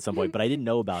Hamilton at some point, but I didn't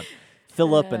know about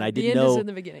Philip, and I didn't know in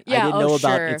the beginning. I didn't know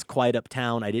about It's Quiet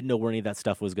Uptown. I didn't know where any of that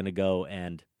stuff was going to go,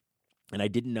 and I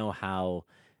didn't know how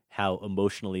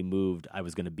emotionally moved I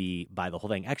was going to be by the whole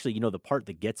thing. Actually, the part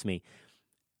that gets me,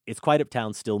 It's Quiet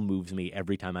Uptown still moves me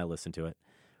every time I listen to it,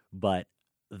 but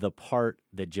the part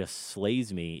that just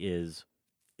slays me is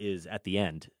at the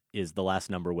end, is the last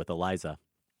number with Eliza,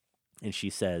 and she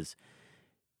says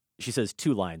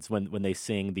two lines when they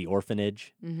sing The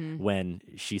Orphanage, when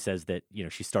she says that,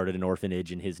 she started an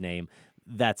orphanage in his name.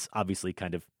 That's obviously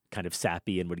kind of kind of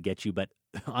sappy and would get you. But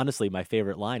honestly, my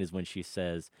favorite line is when she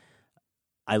says,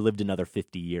 "I lived another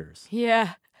 50 years."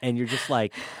 Yeah. And you're just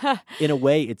like, in a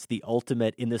way, it's the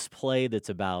ultimate in this play that's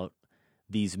about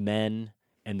these men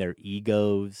and their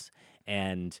egos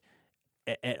and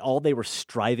all they were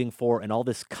striving for and all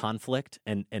this conflict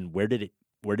and where did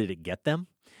it get them?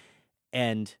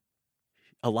 And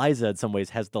Eliza, in some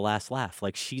ways, has the last laugh.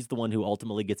 Like, she's the one who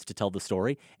ultimately gets to tell the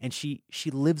story, and she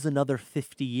lives another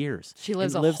 50 years. She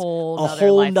lives a whole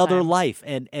lifetime. nother life,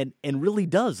 and really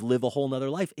does live a whole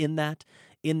nother life in that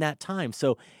time.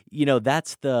 So,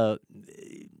 that's the,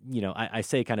 I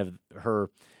say kind of her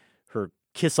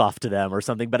kiss off to them or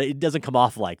something, but it doesn't come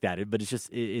off like that. But it's just,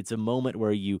 it's a moment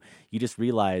where you just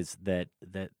realize that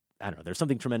I don't know, there's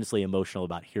something tremendously emotional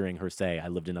about hearing her say, "I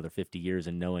lived another 50 years,"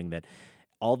 and knowing that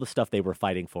all the stuff they were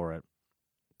fighting for it.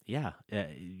 Yeah.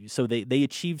 So they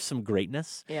achieved some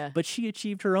greatness, but she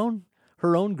achieved her own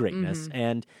greatness,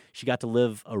 and she got to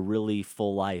live a really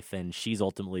full life, and she's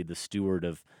ultimately the steward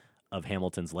of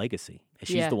Hamilton's legacy.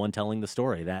 She's the one telling the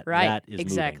story. That is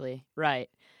exactly moving. Right.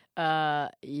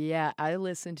 I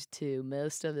listened to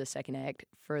most of the second act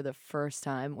for the first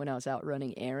time when I was out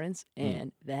running errands,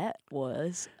 and that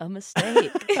was a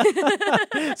mistake.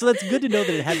 So that's good to know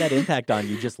that it had that impact on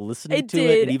you, just listening to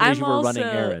it, and even as you were running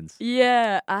errands.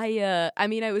 Yeah, I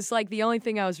mean, it was like the only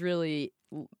thing I was really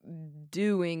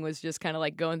doing was just kind of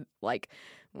like going, like,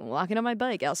 walking on my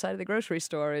bike outside of the grocery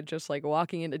store and just like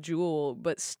walking into Jewel,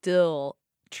 but still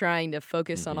trying to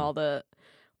focus on all the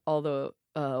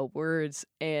words.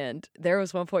 And there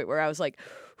was one point where I was like,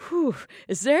 "Whew,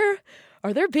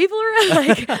 are there people around?"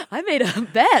 Like, I made a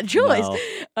bad choice.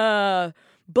 No.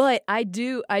 But I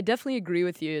definitely agree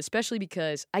with you, especially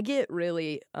because I get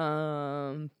really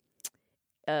turned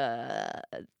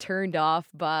off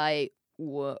by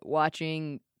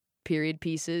watching period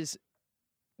pieces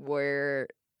where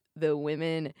the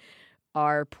women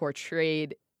are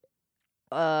portrayed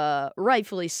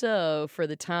rightfully so for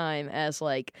the time as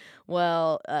like,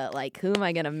 well, like, who am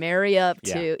I gonna marry up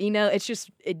to?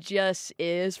 It just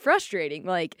is frustrating.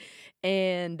 Like,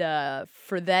 and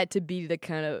for that to be the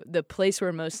kind of the place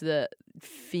where most of the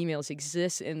females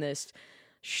exist in this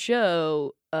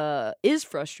show is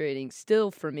frustrating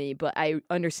still for me. But I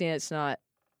understand it's not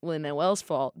Lin-Manuel's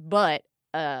fault. But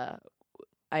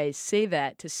I say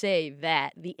that to say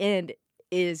that the end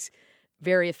is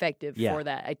very effective for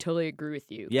that. I totally agree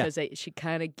with you because she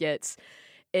kind of gets,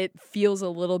 it feels a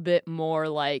little bit more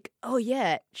like, oh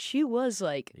yeah, she was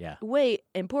like way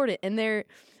important. And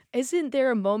isn't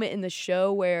there a moment in the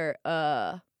show where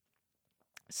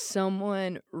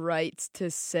someone writes to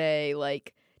say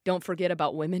like, "Don't forget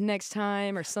about women next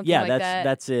time," or something like that?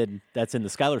 That's in the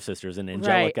Schuyler Sisters, and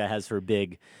Angelica has her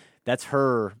that's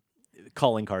her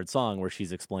calling card song where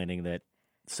she's explaining that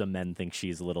some men think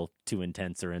she's a little too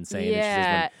intense or insane. Yeah. And she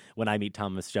says, when I meet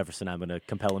Thomas Jefferson, I'm going to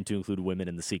compel him to include women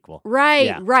in the sequel. Right.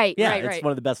 Yeah, it's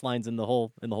one of the best lines in the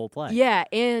whole play. Yeah,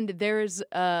 and there's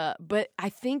but I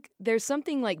think there's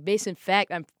something like based in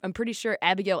fact. I'm pretty sure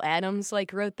Abigail Adams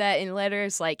like wrote that in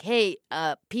letters like, "Hey,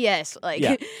 P.S.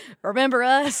 like remember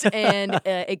us?" And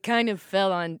it kind of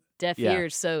fell on deaf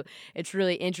ears, so it's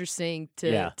really interesting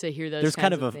to hear those. There's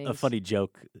kind of things. a funny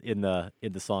joke in the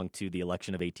song to the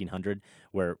election of 1800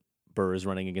 where Burr is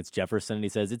running against Jefferson, and he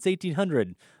says, "It's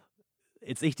 1800.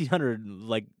 It's 1800.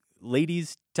 Like,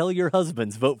 ladies, tell your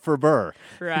husbands, vote for Burr."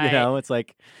 Right. It's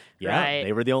like,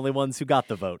 they were the only ones who got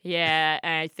the vote. Yeah,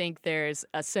 and I think there's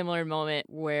a similar moment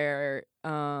where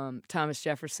Thomas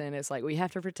Jefferson is like, "We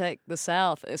have to protect the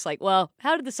South." It's like, well,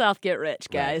 how did the South get rich,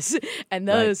 guys? Right. And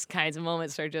those kinds of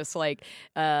moments are just like,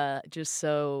 just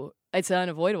so, it's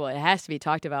unavoidable. It has to be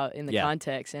talked about in the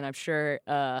context. And I'm sure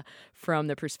from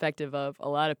the perspective of a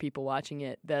lot of people watching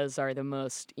it, those are the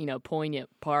most, poignant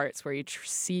parts where you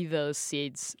see those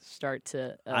seeds start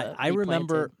to I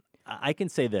remember, planted. I can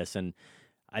say this, and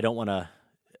I don't want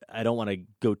to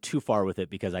go too far with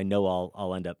it because I know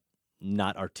I'll end up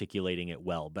not articulating it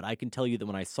well. But I can tell you that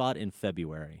when I saw it in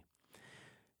February,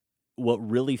 what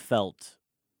really felt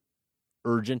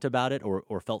urgent about it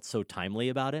or felt so timely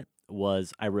about it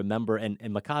was, I remember, and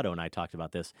Mikado and I talked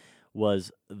about this,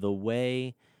 was the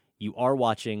way you are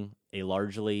watching a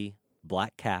largely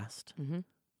black cast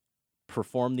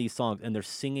perform these songs, and they're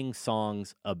singing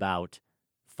songs about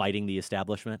fighting the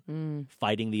establishment,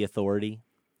 fighting the authority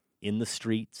in the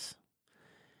streets,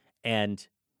 and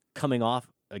coming off,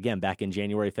 again, back in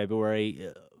January, February,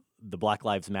 the Black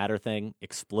Lives Matter thing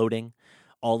exploding,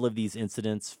 all of these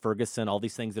incidents, Ferguson, all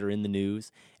these things that are in the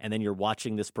news, and then you're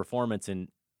watching this performance and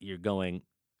you're going,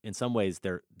 in some ways,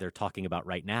 they're talking about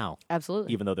right now.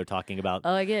 Absolutely. Even though they're talking about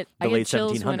I get late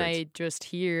chills 1700s. when I just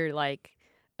hear like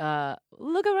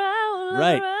look around, look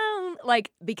Right. around,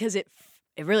 like, because it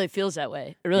really feels that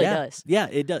way. It really does. Yeah,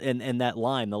 it does. And that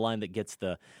line, the line that gets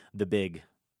the big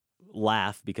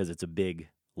laugh because it's a big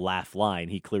laugh line.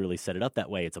 He clearly set it up that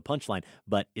way. It's a punchline,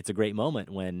 but it's a great moment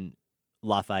when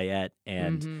Lafayette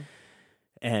and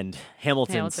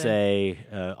Hamilton say,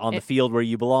 on the field where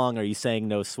you belong, are you saying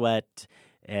no sweat?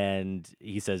 And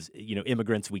he says,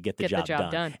 immigrants, we get the job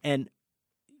done. And,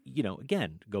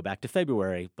 again, go back to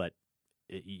February, but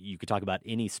you could talk about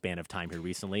any span of time here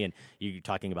recently, and you're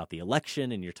talking about the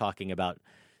election, and you're talking about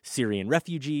Syrian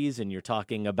refugees, and you're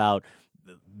talking about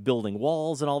building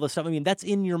walls and all this stuff. I mean, that's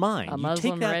in your mind. A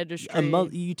Muslim registry.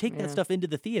 You take that stuff into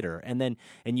the theater, and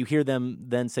you hear them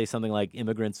then say something like,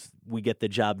 immigrants, we get the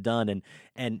job done,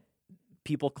 and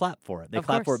people clap for it. They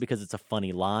clap for it because it's a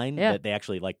funny line that they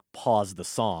actually like pause the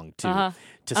song to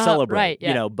celebrate. Right,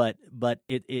 yeah. But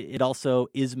it also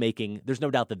is making. There's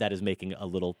no doubt that is making a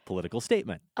little political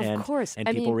statement. Of course, and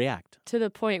people react to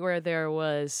the point where there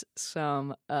was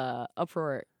some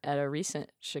uproar at a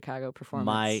recent Chicago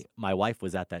performance. My wife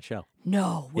was at that show.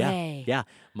 No way. Yeah.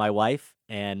 My wife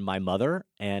and my mother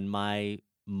and my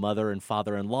mother and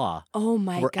father-in-law. Oh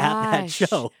my were at that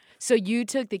show. So you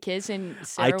took the kids and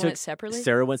Sarah went separately?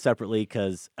 Sarah went separately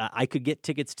because I could get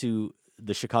tickets to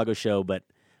the Chicago show, but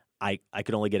I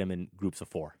could only get them in groups of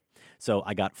 4. So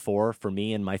I got 4 for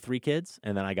me and my 3 kids,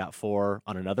 and then I got 4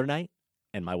 on another night,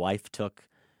 and my wife took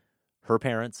her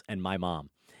parents and my mom.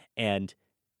 And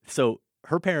so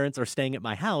her parents are staying at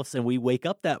my house, and we wake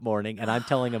up that morning, and I'm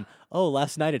telling them,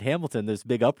 last night at Hamilton, there's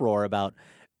big uproar about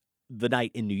the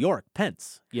night in New York,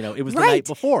 Pence. It was the night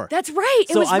before. That's right.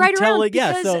 It was right around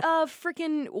because so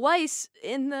freaking Weiss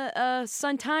in the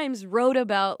Sun-Times wrote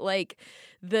about like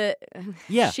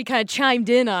she kind of chimed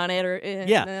in on it.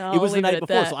 It was the night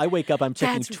before. So I wake up, I'm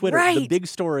checking Twitter. Right. The big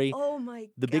story. Oh my!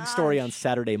 The big story on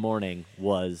Saturday morning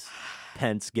was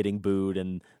Pence getting booed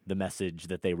and the message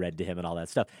that they read to him and all that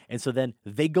stuff. And so then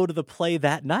they go to the play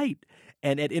that night,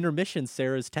 and at intermission,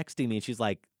 Sarah's texting me, and she's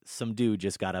like, some dude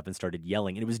just got up and started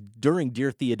yelling. And it was during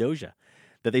Dear Theodosia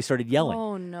that they started yelling.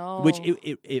 Oh, no. Which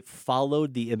it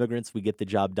followed the Immigrants We Get the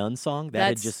Job Done song. That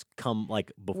had just come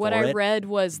like before what I read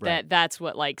was that's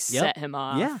what like set him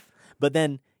off. Yeah. But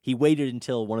then he waited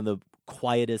until one of the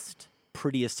quietest,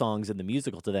 prettiest songs in the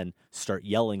musical to then start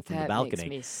yelling from the balcony. That makes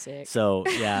me sick. So,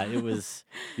 it was,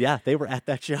 they were at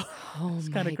that show. Oh, it's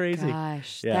kind of crazy.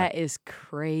 Gosh, yeah. That is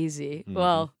crazy. Mm-hmm.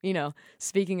 Well,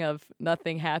 speaking of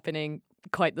nothing happening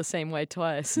quite the same way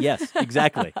twice. Yes,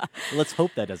 exactly. Let's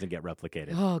hope that doesn't get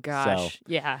replicated. Oh gosh, so,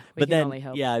 yeah. We can only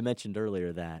hope. I mentioned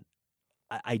earlier that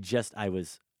I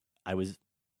was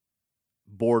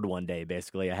bored one day.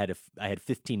 Basically, I had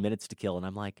 15 minutes to kill, and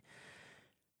I'm like,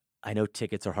 I know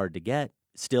tickets are hard to get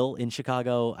still in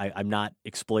Chicago. I'm not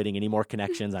exploiting any more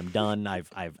connections. I'm done. I'm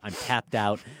tapped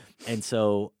out, and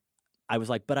so I was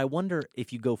like, but I wonder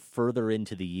if you go further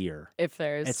into the year, if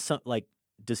there's at some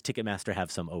does Ticketmaster have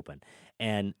some open?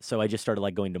 And so I just started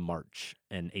going to March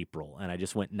and April, and I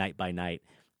just went night by night.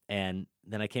 And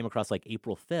then I came across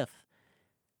April 5th,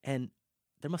 and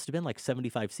there must have been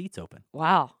 75 seats open.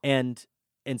 Wow. And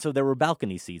so there were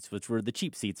balcony seats, which were the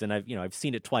cheap seats, and I've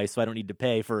seen it twice, so I don't need to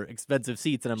pay for expensive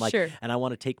seats. And I'm like, sure. And I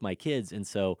want to take my kids, and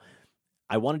so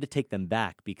I wanted to take them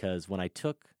back because when I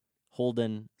took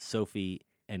Holden, Sophie,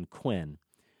 and Quinn,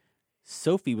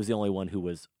 Sophie was the only one who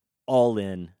was all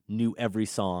in, knew every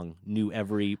song, knew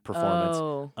every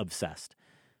performance, obsessed.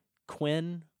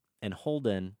 Quinn and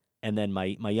Holden, and then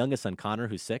my youngest son, Connor,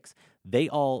 who's 6, they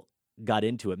all got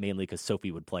into it mainly because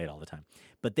Sophie would play it all the time.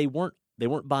 But they weren't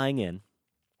buying in.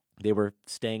 They were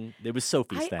staying. It was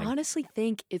Sophie's thing. I honestly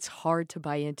think it's hard to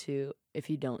buy into if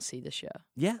you don't see the show.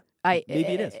 Yeah, maybe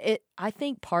it is. I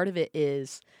think part of it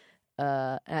is,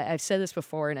 I've said this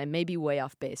before, and I may be way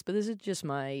off base, but this is just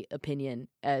my opinion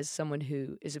as someone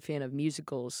who is a fan of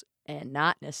musicals and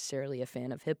not necessarily a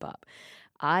fan of hip hop.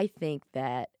 I think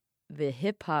that the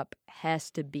hip hop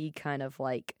has to be kind of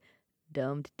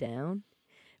dumbed down,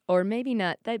 or maybe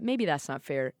not. Maybe that's not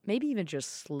fair. Maybe even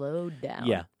just slowed down.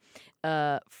 Yeah.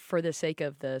 For the sake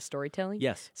of the storytelling.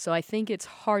 Yes. So I think it's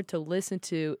hard to listen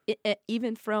to,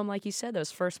 even from, like you said,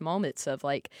 those first moments of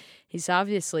he's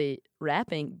obviously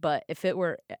rapping, but if it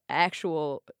were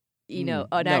actual,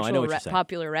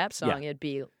 popular rap song, it'd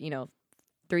be,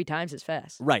 3 times as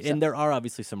fast. Right. So. And there are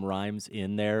obviously some rhymes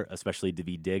in there, especially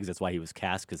Daveed Diggs. That's why he was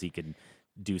cast, because he could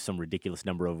do some ridiculous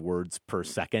number of words per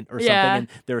second or something. And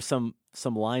there are some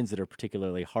lines that are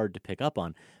particularly hard to pick up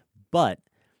on. But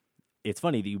it's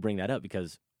funny that you bring that up,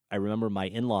 because I remember my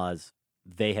in-laws,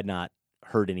 they had not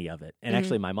heard any of it. And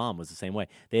actually, my mom was the same way.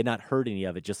 They had not heard any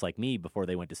of it, just like me, before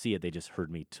they went to see it. They just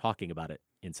heard me talking about it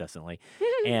incessantly.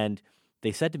 And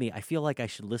they said to me, I feel like I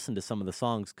should listen to some of the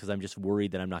songs because I'm just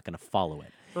worried that I'm not going to follow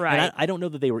it. Right. And I don't know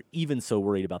that they were even so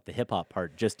worried about the hip-hop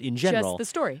part, just in general. Just the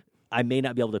story. I may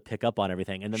not be able to pick up on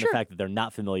everything. And then the fact that they're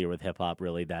not familiar with hip-hop,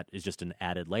 really, that is just an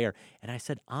added layer. And I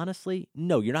said, honestly,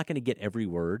 no, you're not going to get every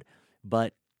word.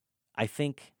 But I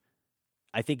think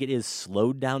it is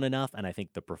slowed down enough, and I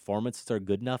think the performances are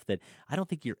good enough that I don't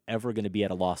think you're ever going to be at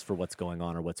a loss for what's going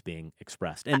on or what's being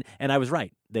expressed. And I was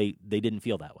right. They didn't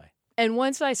feel that way. And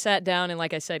once I sat down and,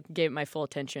 like I said, gave it my full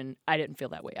attention, I didn't feel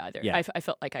that way either. Yeah. I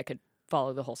felt like I could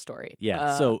follow the whole story.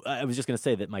 Yeah. So I was just going to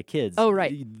say that my kids,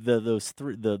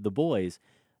 the boys,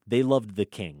 they loved the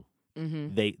King.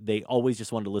 Mm-hmm. They always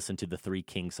just wanted to listen to the 3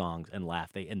 King songs and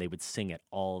laugh. And they would sing it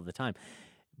all the time.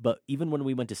 But even when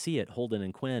we went to see it, Holden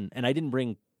and Quinn, and I didn't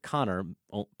bring Connor,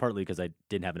 partly because I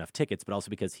didn't have enough tickets, but also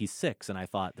because he's 6, and I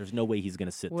thought there's no way he's going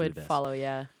to sit through this. Would follow,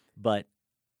 yeah. But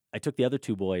I took the other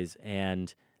 2 boys,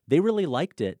 and they really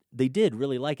liked it. They did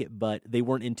really like it, but they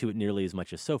weren't into it nearly as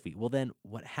much as Sophie. Well, then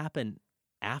what happened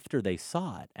after they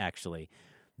saw it, actually,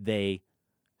 they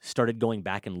started going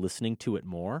back and listening to it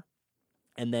more,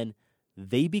 and then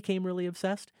they became really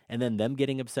obsessed, and then them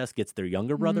getting obsessed gets their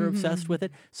younger brother obsessed with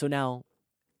it. So now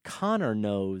Connor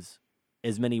knows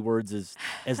as many words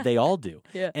as they all do.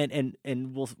 Yeah. And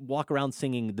we'll walk around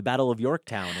singing The Battle of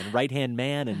Yorktown and Right Hand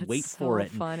Man and Wait for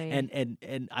It. Funny.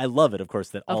 And I love it, of course,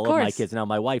 that all of my kids. Now,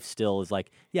 my wife still is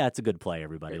like, yeah, it's a good play,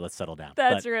 everybody. Let's settle down.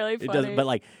 That's really funny. But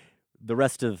like the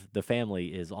rest of the family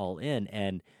is all in.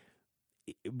 And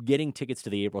getting tickets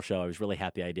to the April show, I was really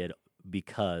happy I did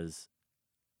because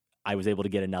I was able to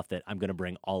get enough that I'm going to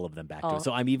bring all of them back to it.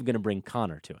 So I'm even going to bring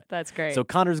Connor to it. That's great. So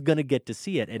Connor's going to get to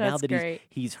see it. And now That's that great.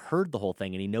 he's heard the whole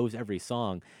thing and he knows every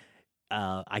song,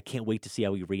 I can't wait to see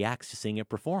how he reacts to seeing it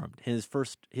performed. His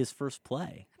first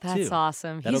play. That's too.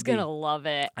 awesome. He's going to love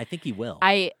it. I think he will.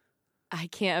 I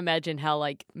can't imagine how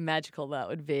like magical that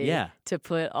would be to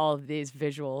put all of these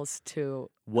visuals to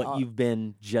what you've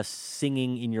been just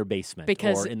singing in your basement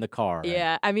or in the car.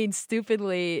 Yeah, I mean,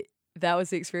 stupidly, that was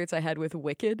the experience I had with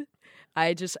Wicked.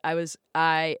 It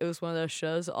was one of those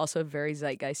shows, also very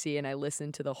zeitgeisty, and I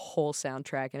listened to the whole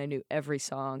soundtrack and I knew every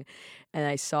song, and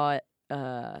I saw it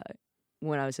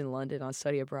when I was in London on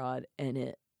study abroad, and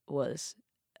it was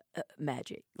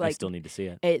magic. Like, I still need to see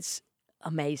it. It's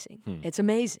amazing. It's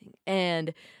amazing.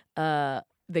 And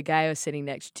the guy I was sitting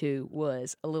next to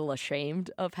was a little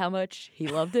ashamed of how much he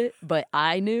loved it, but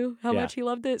I knew how much he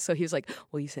loved it. So he was like,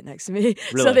 will you sit next to me?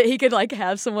 Really? So that he could like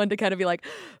have someone to kind of be like,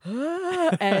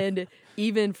 ah. And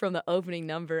even from the opening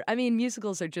number, I mean,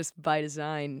 musicals are just by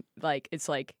design, like, it's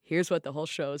like, here's what the whole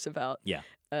show is about. Yeah.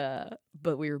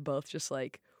 But we were both just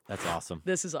like, that's awesome.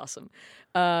 This is awesome.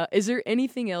 Is there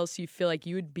anything else you feel like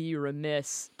you would be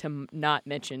remiss to not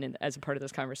mention as a part of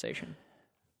this conversation?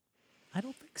 I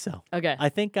don't think so. Okay. I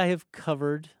think I have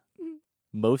covered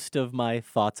most of my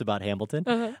thoughts about Hamilton.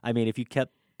 Uh-huh. I mean, if you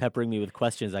kept peppering me with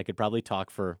questions, I could probably talk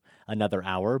for another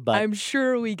hour. But I'm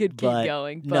sure we could keep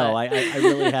going. But no, I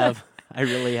really have. I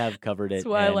really have covered it. That's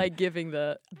why I like giving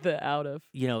the out of.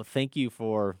 Thank you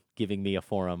for giving me a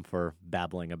forum for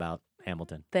babbling about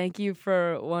Hamilton. Thank you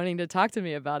for wanting to talk to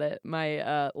me about it.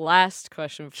 My last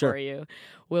question for you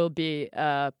will be,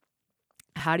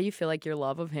 how do you feel like your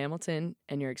love of Hamilton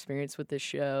and your experience with this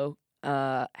show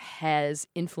has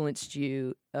influenced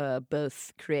you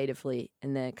both creatively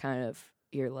and then kind of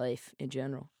your life in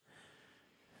general?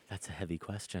 That's a heavy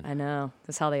question. I know.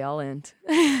 That's how they all end.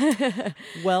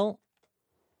 Well,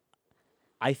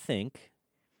 I think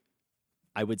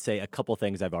I would say a couple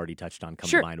things I've already touched on come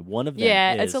to mind. One of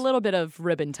them is... it's a little bit of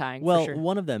ribbon tying, well, for sure.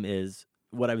 One of them is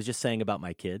what I was just saying about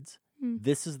my kids.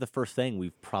 This is the first thing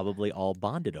we've probably all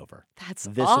bonded over. That's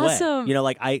this awesome. way.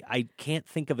 Like I can't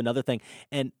think of another thing.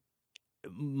 And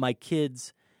my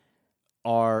kids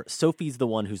are, Sophie's the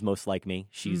one who's most like me.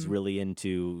 She's really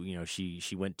into,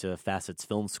 she went to Facet's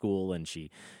film school and she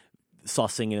saw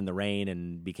Singing in the Rain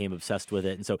and became obsessed with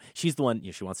it. And so she's the one,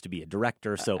 she wants to be a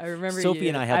director. So I remember Sophie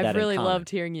and I have that in common. I've really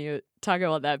loved hearing you talk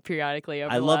about that periodically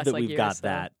over I the love last that we've year got or so.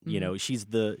 that.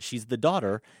 She's the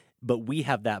daughter, but we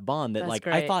have that bond that, That's like,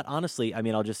 great. I thought, honestly, I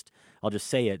mean, I'll just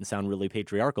say it and sound really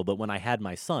patriarchal, but when I had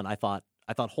my son, I thought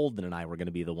Holden and I were going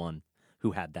to be the one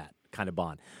who had that kind of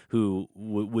bond, who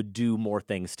would do more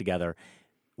things together.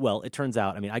 Well, it turns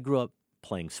out, I mean, I grew up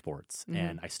playing sports,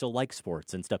 and I still like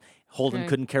sports and stuff. Holden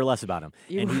couldn't care less about him,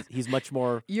 and he's much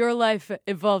more... Your life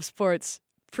involves sports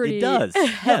pretty It does.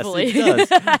 heavily.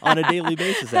 Yes, it does. On a daily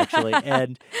basis, actually.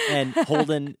 And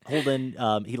Holden,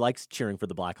 he likes cheering for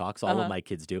the Blackhawks. All of my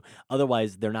kids do.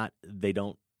 Otherwise, they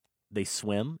don't they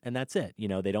swim, and that's it.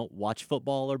 They don't watch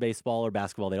football or baseball or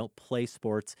basketball. They don't play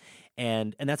sports,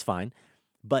 and that's fine.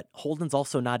 But Holden's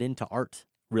also not into art,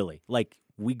 really. Like,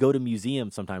 we go to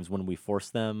museums sometimes when we force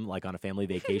them, like on a family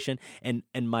vacation, and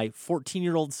my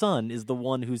 14-year-old son is the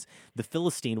one who's the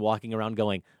Philistine walking around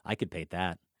going, I could paint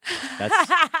that.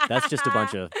 That's just a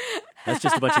bunch of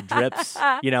drips,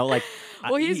 like.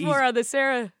 Well, he's more on the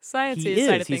Sarah sciencey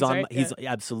side of things, right? He's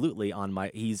absolutely on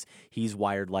my. He's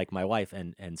wired like my wife,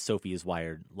 and Sophie is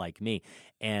wired like me,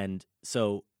 and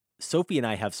so Sophie and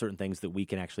I have certain things that we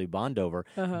can actually bond over,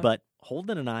 but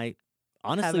Holden and I,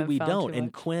 honestly, we don't.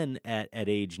 And Quinn at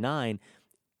age 9.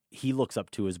 He looks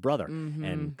up to his brother,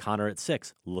 and Connor at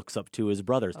 6 looks up to his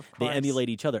brothers. They emulate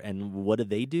each other, and what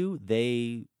do?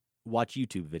 They watch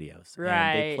YouTube videos,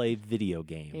 and they play video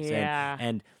games,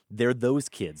 and they're those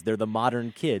kids. They're the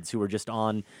modern kids who are just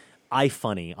on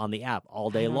iFunny on the app all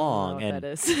day long. And that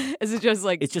is. Is it just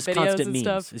like it's just videos constant and memes?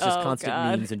 stuff? It's just constant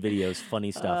memes and videos,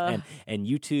 funny stuff, and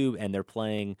YouTube, and they're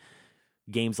playing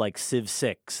games like Civ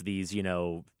 6, these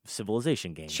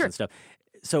civilization games and stuff.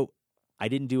 So I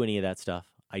didn't do any of that stuff.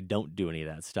 I don't do any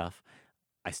of that stuff.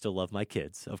 I still love my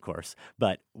kids, of course,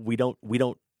 but we don't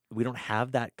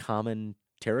have that common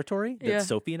territory that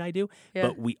Sophie and I do,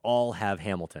 but we all have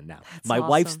Hamilton now. My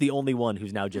wife's the only one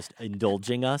who's now just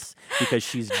indulging us because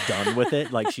she's done with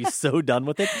it. Like, she's so done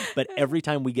with it. But every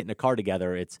time we get in a car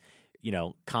together, it's,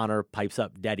 Connor pipes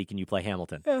up, Daddy, can you play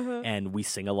Hamilton? And we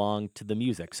sing along to the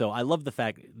music. So I love the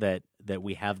fact that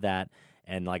we have that.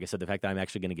 And like I said, the fact that I'm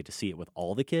actually going to get to see it with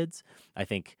all the kids, I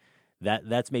think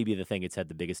that's maybe the thing that's had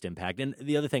the biggest impact. And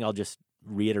the other thing I'll just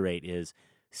reiterate is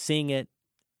seeing it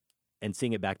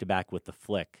back to back with the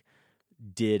flick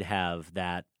did have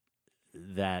that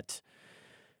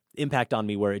impact on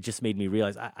me, where it just made me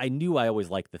realize I knew I always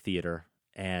liked the theater,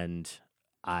 and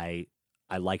I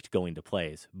liked going to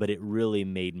plays, but it really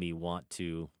made me want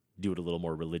to do it a little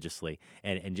more religiously,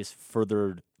 and just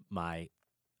furthered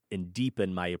and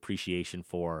deepened my appreciation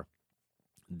for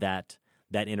that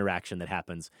interaction that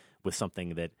happens with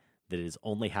something that is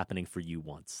only happening for you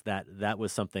once. That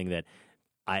was something that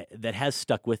has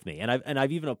stuck with me, and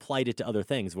I've even applied it to other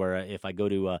things. Where if I go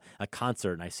to a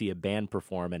concert and I see a band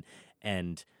perform,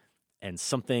 and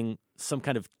some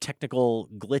kind of technical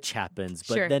glitch happens,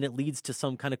 but then it leads to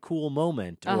some kind of cool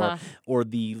moment, or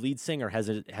the lead singer has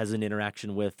an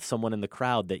interaction with someone in the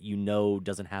crowd that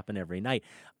doesn't happen every night.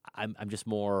 I'm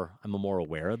more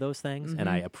aware of those things, and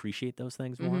I appreciate those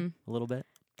things more a little bit.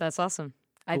 That's awesome.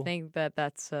 Cool. I think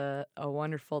that's a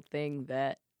wonderful thing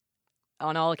that,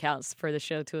 on all accounts, for the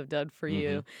show to have done for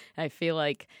you. I feel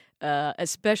like,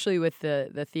 especially with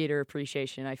the theater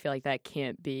appreciation, I feel like that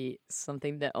can't be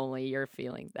something that only you're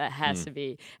feeling. That has to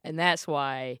be. And that's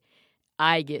why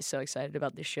I get so excited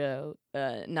about the show,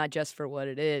 not just for what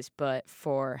it is, but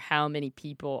for how many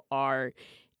people are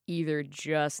either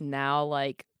just now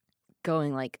like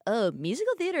going like, oh,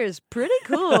 musical theater is pretty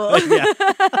cool.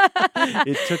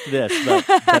 It took this, but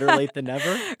better late than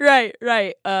never. Right.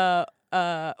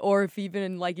 Or if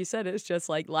even, like you said, it's just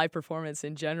like live performance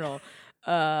in general.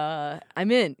 I'm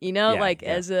in,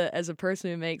 as a person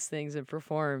who makes things and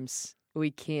performs, we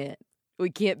can't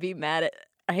be mad at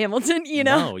Hamilton,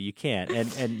 No, you can't.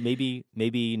 And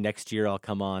maybe next year I'll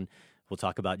come on. We'll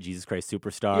talk about Jesus Christ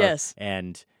Superstar. Yes.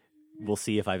 And we'll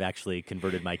see if I've actually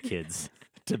converted my kids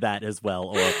to that as well,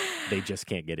 or they just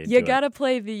can't get into it. You gotta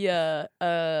play the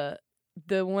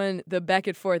back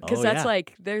and forth, because that's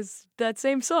like, there's that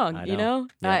same song, Yeah.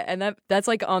 And that's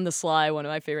like on the sly one of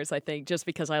my favorites, I think, just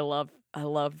because I love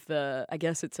I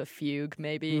guess it's a fugue,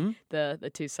 maybe,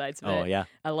 the two sides of it. Oh, yeah.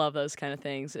 I love those kind of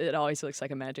things. It always looks like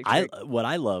a magic trick. What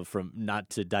I love, from, not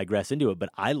to digress into it, but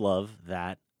I love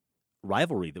that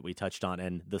rivalry that we touched on,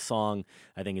 and the song,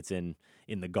 I think it's in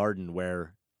the garden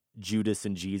where Judas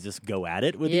and Jesus go at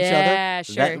it with each other. Yeah,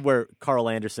 sure. That, where Carl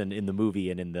Anderson in the movie,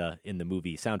 and in the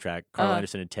movie soundtrack, Carl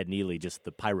Anderson and Ted Neely, just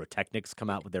the pyrotechnics come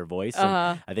out with their voice.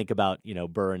 And I think about,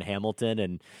 Burr and Hamilton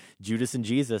and Judas and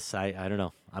Jesus. I don't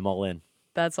know. I'm all in.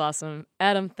 That's awesome.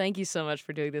 Adam, thank you so much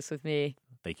for doing this with me.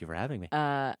 Thank you for having me.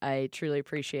 I truly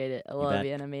appreciate it. I love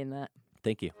you, and I mean that.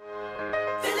 Thank you.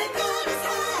 Feeling good as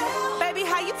hell. Baby,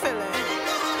 how you feeling?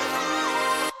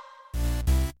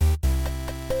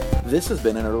 This has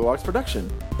been a Nerdologues production.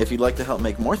 If you'd like to help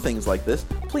make more things like this,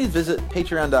 please visit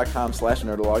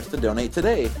patreon.com/nerdologues to donate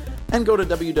today, and go to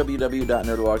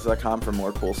www.nerdologues.com for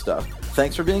more cool stuff.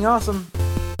 Thanks for being awesome.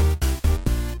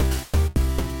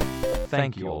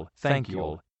 Thank you all.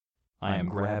 I am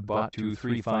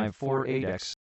GrabBot23548X.